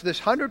earn at this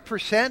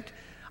 100%,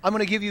 I'm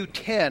going to give you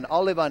 10.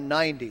 I'll live on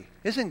 90.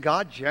 Isn't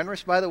God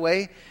generous, by the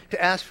way,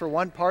 to ask for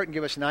one part and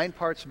give us 9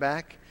 parts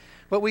back?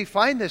 But we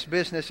find this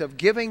business of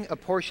giving a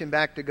portion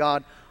back to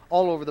God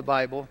all over the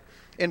Bible.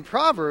 In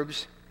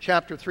Proverbs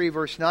chapter 3,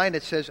 verse 9,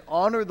 it says,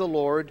 honor the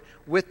Lord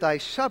with thy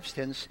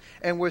substance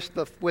and with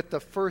the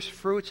first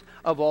fruits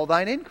of all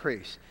thine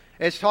increase.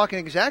 It's talking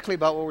exactly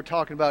about what we're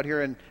talking about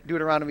here in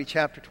Deuteronomy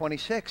chapter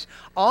 26.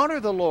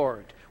 Honor the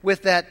Lord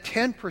with that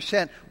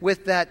 10%,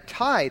 with that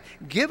tithe.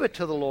 Give it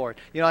to the Lord.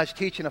 You know, I was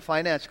teaching a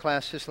finance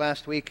class this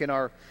last week in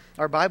our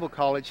Bible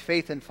college,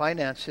 Faith and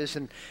Finances.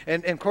 And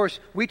of course,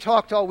 we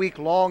talked all week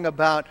long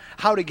about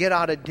how to get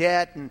out of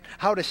debt and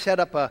how to set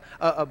up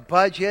a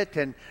budget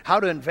and how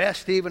to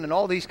invest even and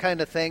all these kind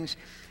of things.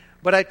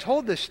 But I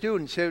told the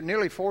students,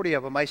 nearly 40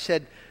 of them, I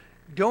said,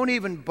 don't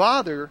even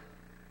bother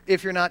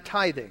if you're not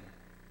tithing,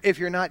 if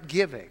you're not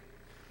giving.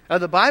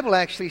 The Bible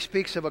actually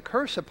speaks of a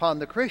curse upon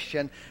the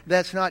Christian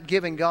that's not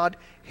giving God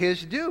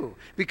His due,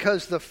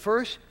 because the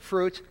first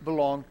fruits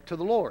belong to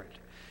the Lord.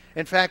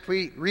 In fact,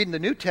 we read in the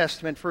New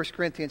Testament, 1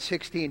 Corinthians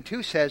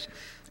 16:2 says,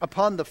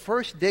 upon the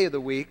first day of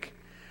the week,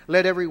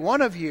 let every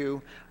one of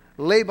you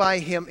lay by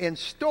him in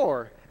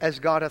store as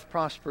God hath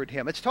prospered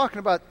him. It's talking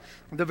about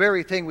the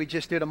very thing we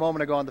just did a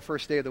moment ago on the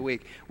first day of the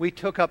week. We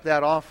took up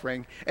that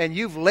offering, and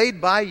you've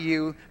laid by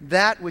you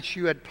that which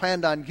you had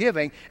planned on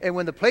giving, and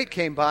when the plate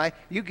came by,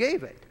 you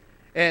gave it.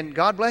 And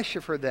God bless you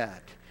for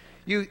that.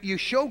 You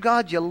show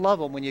God you love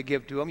Him when you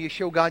give to Him. You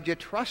show God you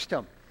trust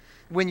Him.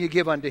 when you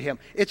give unto Him.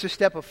 It's a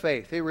step of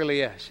faith. It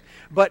really is.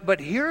 But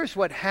here's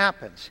what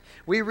happens.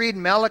 We read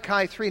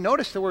Malachi 3.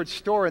 Notice the word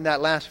store in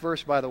that last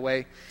verse, by the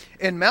way.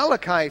 In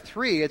Malachi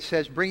 3, it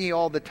says, bring ye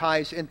all the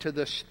tithes into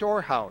the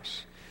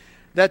storehouse,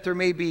 that there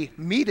may be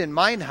meat in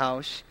mine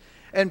house.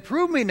 And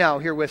prove me now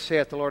herewith,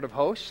 saith the Lord of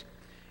hosts,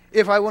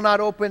 if I will not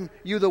open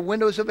you the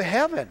windows of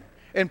heaven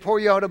and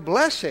pour you out a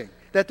blessing,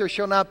 that there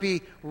shall not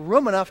be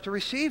room enough to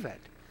receive it.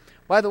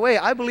 By the way,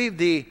 I believe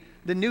the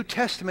New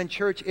Testament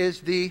church is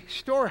the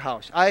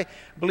storehouse. I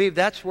believe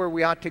that's where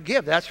we ought to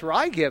give. That's where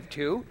I give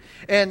to.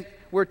 And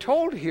we're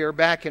told here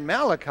back in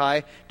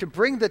Malachi to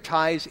bring the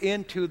tithes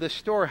into the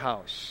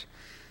storehouse.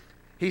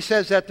 He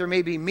says that there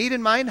may be meat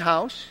in mine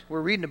house.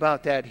 We're reading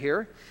about that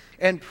here.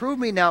 And prove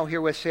me now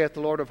herewith, saith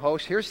the Lord of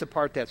hosts. Here's the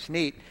part that's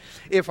neat.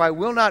 If I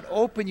will not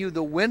open you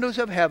the windows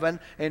of heaven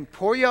and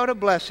pour you out a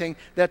blessing,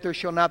 that there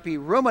shall not be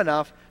room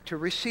enough to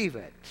receive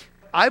it.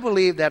 I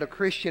believe that a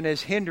Christian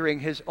is hindering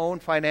his own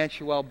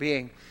financial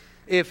well-being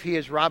if he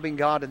is robbing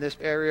God in this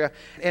area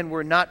and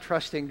we're not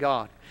trusting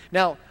God.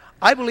 Now,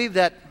 I believe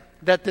that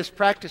this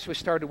practice was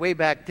started way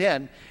back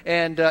then,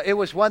 and it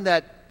was one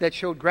that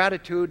showed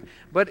gratitude,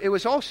 but it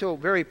was also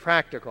very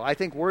practical. I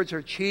think words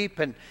are cheap,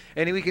 and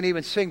we can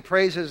even sing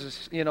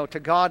praises, to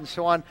God and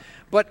so on.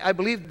 But I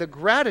believe the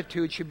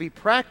gratitude should be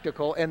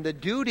practical, and the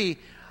duty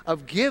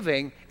of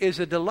giving is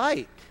a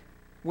delight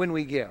when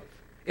we give.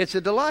 It's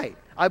a delight.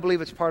 I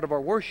believe it's part of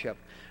our worship.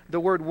 The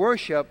word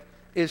worship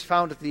is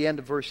found at the end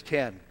of verse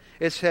 10.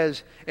 It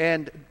says,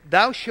 and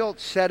thou shalt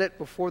set it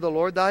before the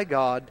Lord thy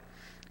God,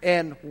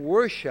 and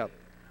worship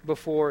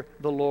before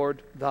the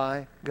Lord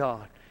thy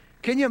God.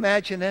 Can you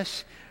imagine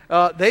this?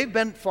 They've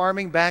been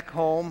farming back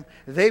home.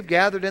 They've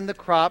gathered in the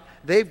crop.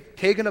 They've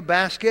taken a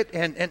basket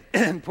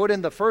and put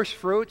in the first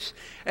fruits,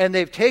 and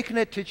they've taken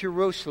it to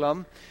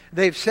Jerusalem.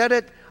 They've set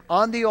it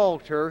on the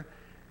altar,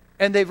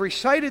 and they've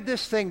recited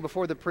this thing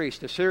before the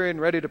priest. Assyrian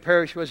ready to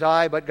perish was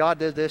I, but God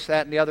did this,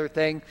 that, and the other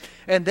thing.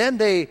 And then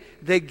they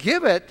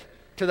give it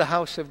to the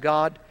house of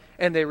God,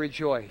 and they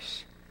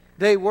rejoice.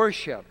 They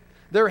worship.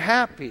 They're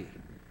happy.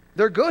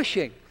 They're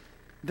gushing.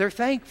 They're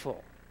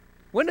thankful.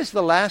 When is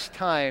the last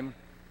time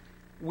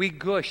we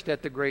gushed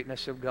at the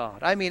greatness of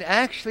God? I mean,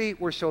 actually,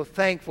 we're so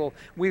thankful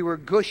we were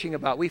gushing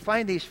about. We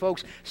find these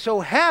folks so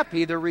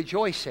happy they're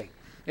rejoicing.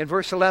 In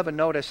verse 11,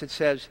 notice it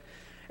says,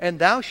 and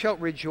thou shalt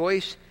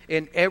rejoice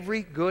in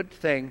every good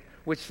thing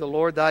which the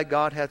Lord thy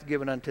God hath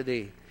given unto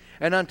thee.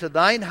 And unto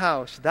thine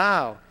house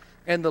thou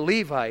and the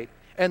Levite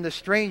and the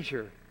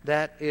stranger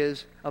that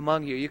is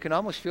among you. You can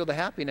almost feel the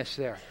happiness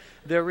there.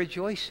 They're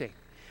rejoicing.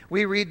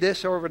 We read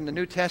this over in the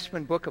New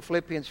Testament book of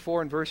Philippians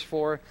 4 and verse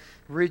 4.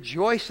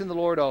 Rejoice in the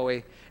Lord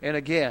always. And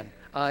again,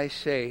 I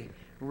say,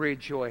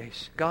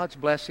 rejoice. God's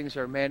blessings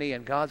are many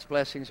and God's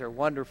blessings are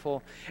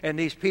wonderful. And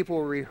these people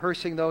were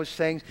rehearsing those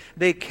things.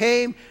 They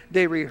came,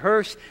 they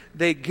rehearsed,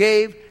 they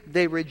gave,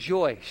 they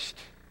rejoiced.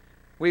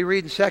 We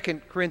read in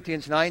 2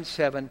 Corinthians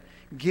 9:7,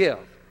 give,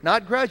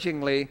 not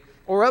grudgingly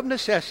or of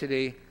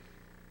necessity,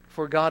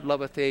 for God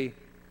loveth a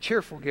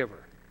cheerful giver.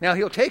 Now,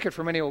 He'll take it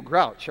from any old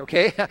grouch,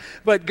 okay?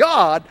 But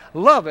God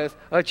loveth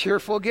a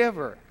cheerful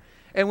giver.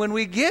 And when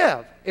we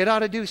give, it ought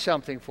to do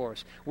something for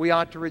us. We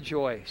ought to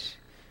rejoice.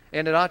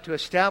 And it ought to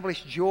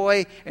establish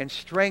joy and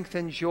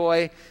strengthen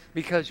joy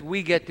because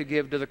we get to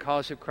give to the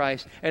cause of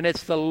Christ. And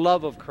it's the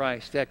love of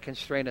Christ that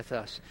constraineth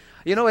us.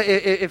 You know,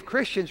 if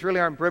Christians really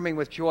aren't brimming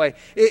with joy,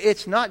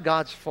 it's not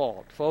God's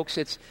fault, folks.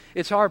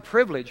 It's our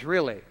privilege,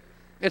 really.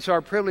 It's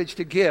our privilege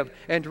to give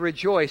and to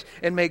rejoice.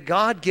 And may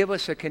God give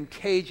us a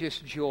contagious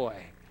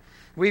joy.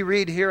 We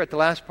read here at the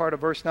last part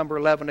of verse number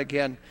 11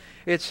 again.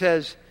 It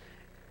says,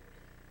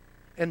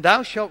 and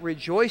thou shalt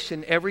rejoice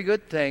in every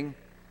good thing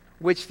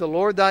which the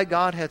Lord thy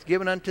God hath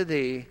given unto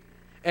thee,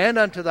 and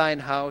unto thine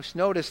house.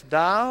 Notice,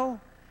 thou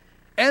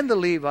and the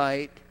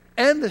Levite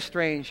and the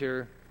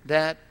stranger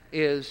that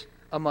is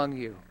among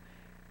you.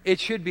 It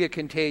should be a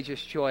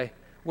contagious joy.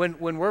 When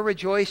we're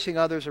rejoicing,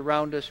 others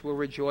around us will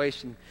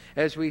rejoice. And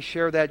as we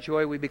share that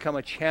joy, we become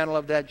a channel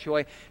of that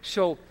joy.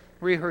 So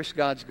rehearse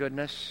God's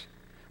goodness.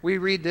 We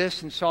read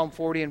this in Psalm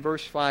 40 and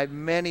verse 5.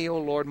 Many, O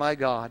Lord my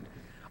God,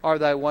 are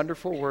thy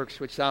wonderful works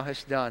which thou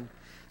hast done,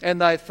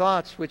 and thy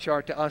thoughts which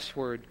are to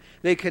usward.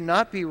 They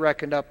cannot be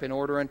reckoned up in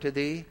order unto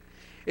thee.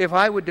 If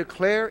I would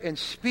declare and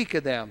speak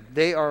of them,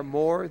 they are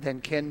more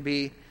than can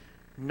be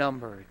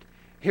numbered.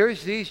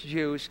 Here's these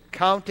Jews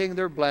counting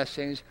their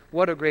blessings.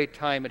 What a great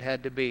time it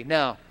had to be.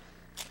 Now,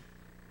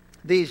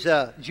 these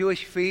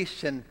Jewish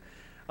feasts and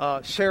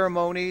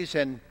ceremonies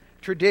and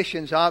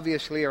traditions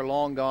obviously are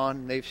long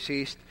gone. They've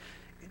ceased.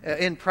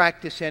 In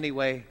practice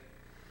anyway.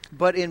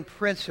 But in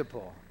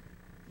principle,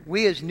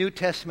 we as New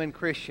Testament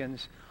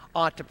Christians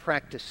ought to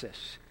practice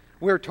this.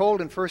 We're told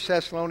in 1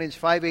 Thessalonians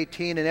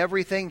 5:18, in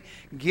everything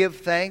give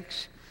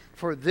thanks,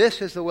 for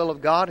this is the will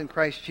of God in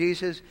Christ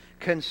Jesus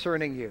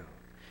concerning you.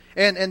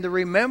 And the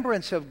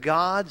remembrance of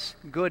God's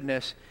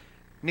goodness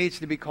needs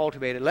to be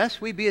cultivated,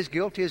 lest we be as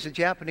guilty as the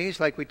Japanese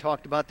like we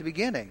talked about at the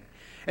beginning.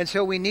 And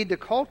so we need to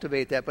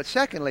cultivate that. But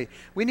secondly,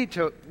 we need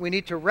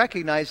to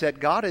recognize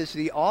that God is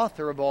the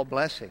author of all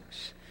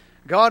blessings.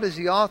 God is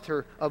the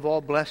author of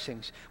all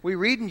blessings. We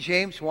read in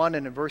James 1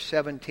 and in verse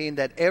 17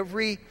 that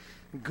every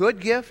good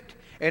gift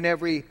and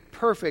every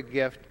perfect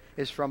gift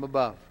is from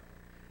above,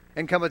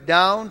 and cometh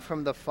down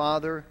from the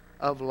Father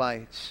of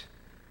lights.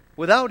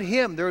 Without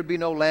Him, there would be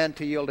no land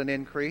to yield an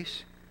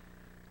increase.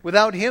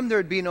 Without Him, there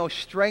would be no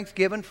strength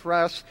given for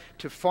us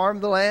to farm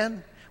the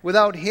land.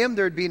 Without Him,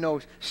 there would be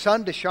no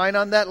sun to shine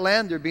on that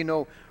land. There would be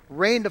no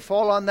rain to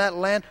fall on that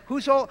land.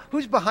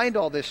 Who's behind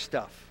all this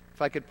stuff,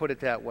 if I could put it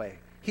that way?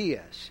 He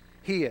is.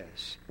 He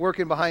is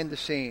working behind the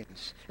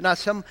scenes. Not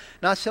some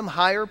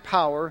higher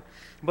power,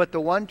 but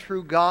the one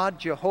true God.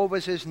 Jehovah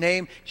is His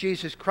name.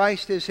 Jesus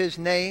Christ is His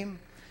name.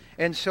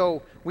 And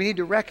so we need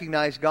to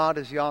recognize God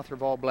as the author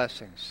of all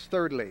blessings.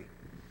 Thirdly,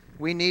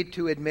 we need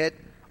to admit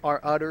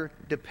our utter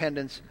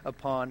dependence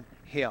upon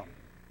Him.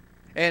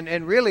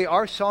 And really,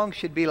 our song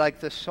should be like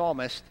the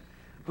psalmist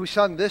who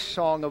sung this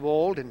song of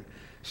old in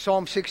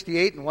Psalm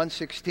 68 and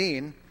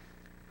 116,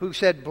 who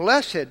said,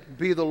 "Blessed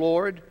be the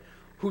Lord,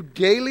 who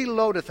daily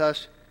loadeth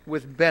us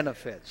with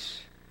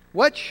benefits.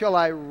 What shall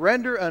I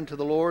render unto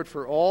the Lord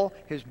for all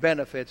His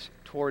benefits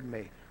toward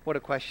me?" What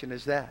a question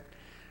is that?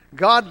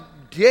 God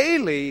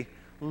daily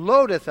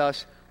loadeth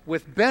us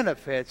with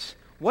benefits.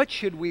 What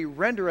should we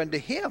render unto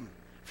Him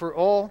for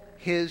all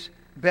His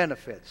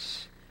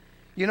benefits?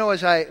 You know,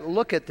 as I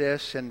look at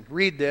this and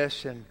read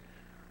this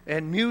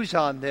and muse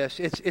on this,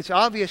 it's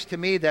obvious to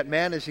me that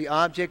man is the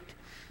object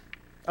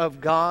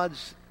of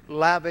God's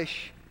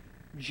lavish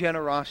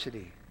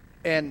generosity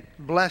and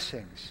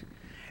blessings.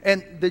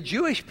 And the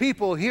Jewish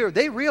people here,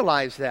 they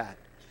realize that.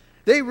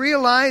 They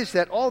realize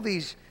that all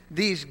these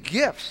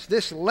gifts,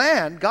 this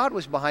land, God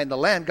was behind the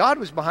land. God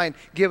was behind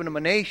giving them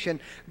a nation.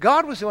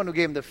 God was the one who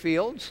gave them the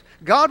fields.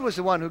 God was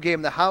the one who gave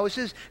them the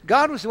houses.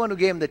 God was the one who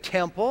gave them the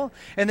temple.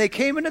 And they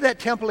came into that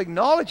temple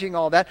acknowledging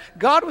all that.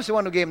 God was the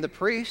one who gave them the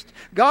priest.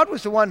 God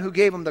was the one who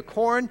gave them the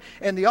corn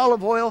and the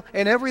olive oil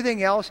and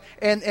everything else.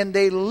 And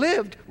they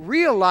lived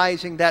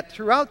realizing that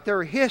throughout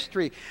their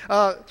history,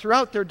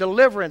 throughout their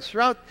deliverance,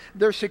 throughout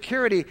their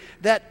security,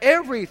 that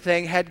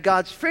everything had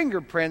God's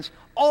fingerprints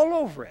all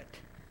over it.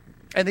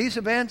 And these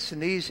events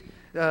and these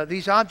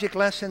object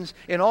lessons,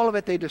 in all of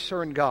it, they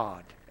discern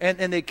God.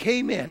 And they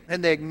came in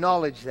and they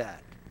acknowledged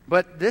that.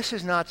 But this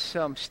is not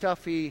some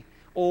stuffy,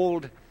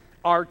 old,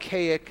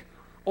 archaic,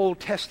 Old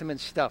Testament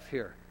stuff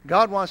here.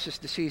 God wants us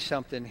to see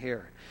something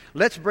here.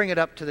 Let's bring it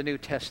up to the New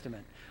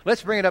Testament.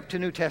 Let's bring it up to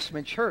New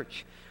Testament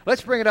church.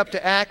 Let's bring it up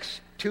to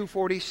Acts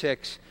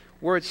 2:46,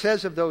 where it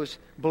says of those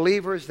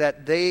believers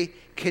that they,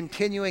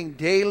 continuing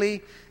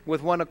daily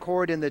with one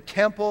accord in the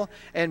temple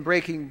and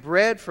breaking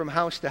bread from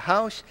house to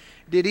house,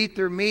 did eat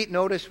their meat,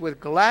 notice, with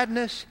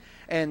gladness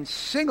and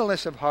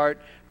singleness of heart,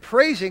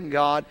 praising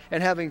God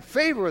and having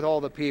favor with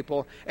all the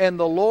people. And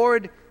the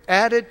Lord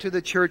added to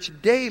the church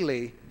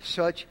daily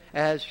such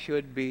as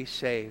should be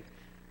saved.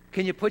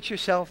 Can you put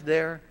yourself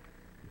there?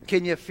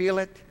 Can you feel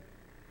it?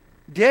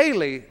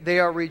 Daily, they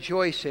are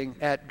rejoicing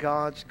at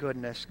God's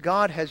goodness.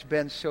 God has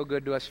been so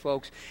good to us,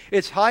 folks.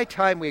 It's high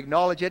time we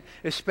acknowledge it,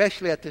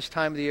 especially at this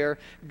time of the year.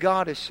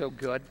 God is so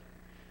good.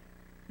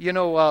 You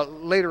know,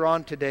 later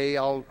on today,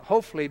 I'll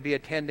hopefully be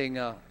attending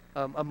a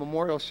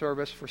memorial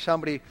service for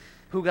somebody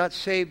who got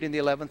saved in the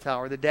 11th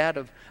hour, the dad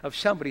of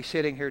somebody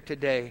sitting here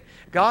today.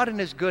 God in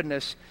His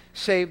goodness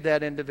saved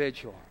that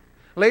individual.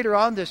 Later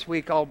on this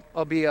week,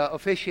 I'll be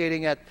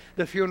officiating at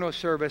the funeral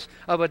service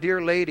of a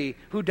dear lady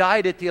who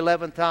died at the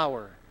 11th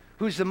hour,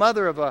 who's the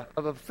mother of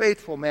a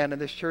faithful man in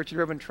this church,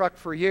 driven truck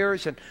for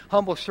years and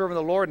humble servant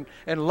of the Lord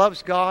and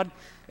loves God.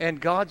 And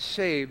God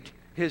saved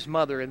his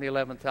mother in the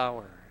 11th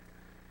hour.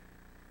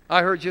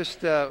 I heard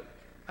just, I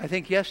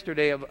think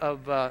yesterday,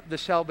 of the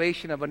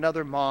salvation of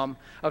another mom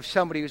of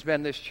somebody who's been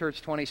in this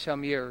church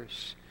 20-some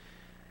years.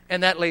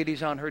 And that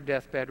lady's on her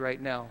deathbed right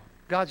now.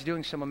 God's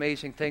doing some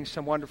amazing things,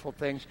 some wonderful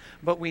things,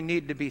 but we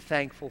need to be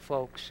thankful,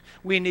 folks.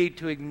 We need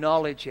to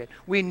acknowledge it.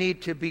 We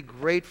need to be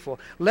grateful.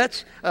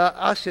 Let's,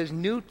 us as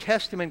New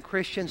Testament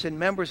Christians and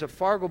members of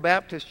Fargo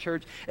Baptist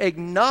Church,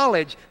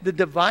 acknowledge the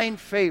divine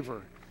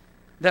favor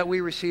that we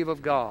receive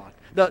of God,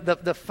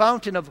 the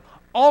fountain of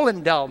all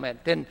endowment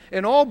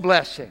and all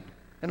blessing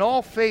and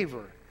all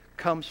favor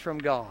comes from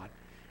God,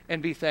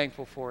 and be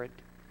thankful for it.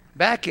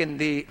 Back in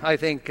the, I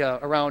think,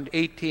 around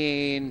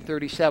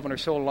 1837 or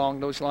so along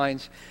those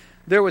lines,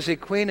 there was a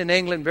queen in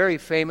England, very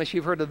famous.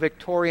 You've heard of the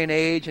Victorian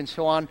age and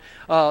so on.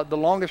 The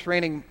longest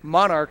reigning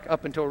monarch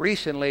up until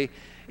recently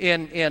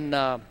in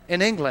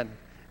England,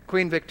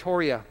 Queen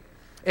Victoria.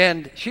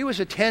 And she was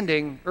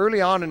attending, early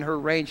on in her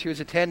reign, she was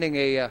attending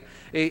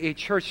a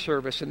church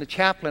service, and the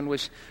chaplain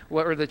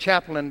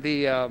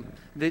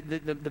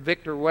the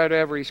victor,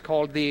 whatever he's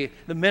called, the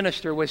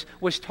minister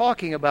was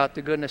talking about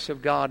the goodness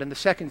of God and the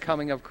second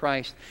coming of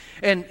Christ.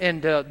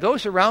 And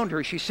those around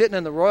her, she's sitting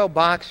in the royal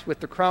box with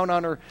the crown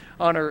on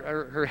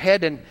her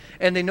head,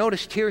 and they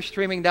noticed tears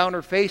streaming down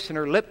her face and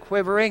her lip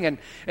quivering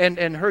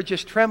and her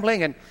just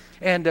trembling.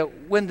 And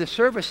when the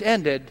service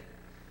ended,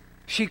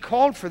 she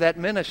called for that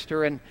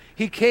minister, and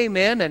he came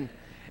in,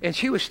 and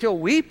she was still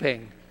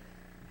weeping.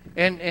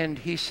 And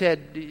he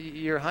said,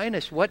 "Your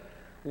Highness, what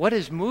what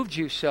has moved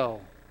you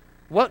so?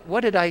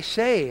 What did I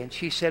say? And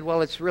she said,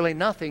 well, it's really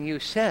nothing you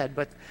said,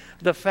 but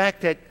the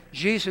fact that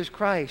Jesus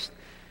Christ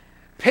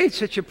paid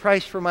such a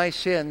price for my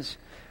sins.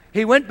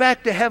 He went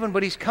back to heaven,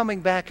 but he's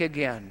coming back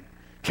again.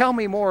 Tell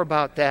me more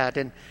about that.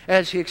 And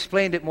as he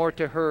explained it more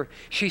to her,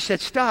 she said,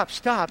 stop.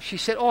 She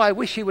said, oh, I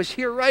wish he was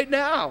here right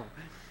now.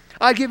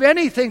 I'd give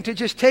anything to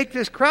just take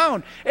this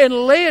crown and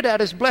lay it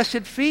at his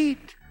blessed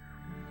feet.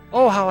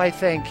 Oh, how I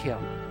thank him.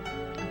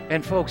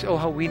 And folks, oh,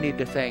 how we need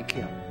to thank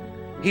him.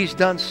 He's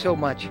done so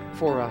much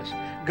for us.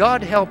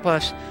 God help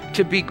us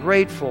to be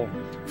grateful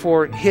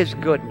for his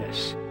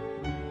goodness.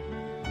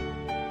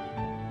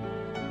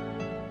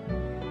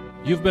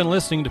 You've been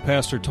listening to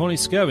Pastor Tony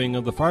Skeving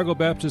of the Fargo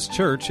Baptist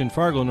Church in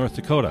Fargo, North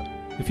Dakota.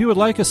 If you would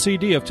like a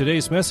CD of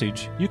today's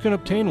message, you can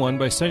obtain one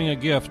by sending a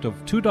gift of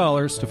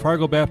 $2 to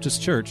Fargo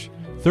Baptist Church,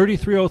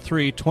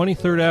 3303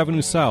 23rd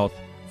Avenue South,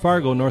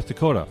 Fargo, North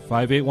Dakota,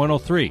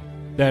 58103.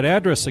 That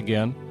address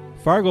again,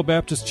 Fargo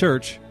Baptist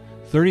Church,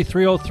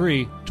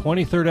 3303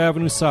 23rd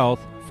Avenue South,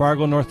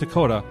 Fargo, North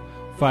Dakota,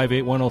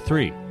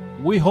 58103.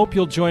 We hope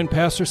you'll join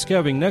Pastor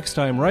Skeving next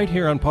time right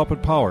here on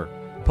Pulpit Power.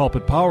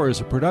 Pulpit Power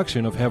is a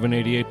production of Heaven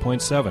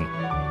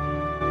 88.7.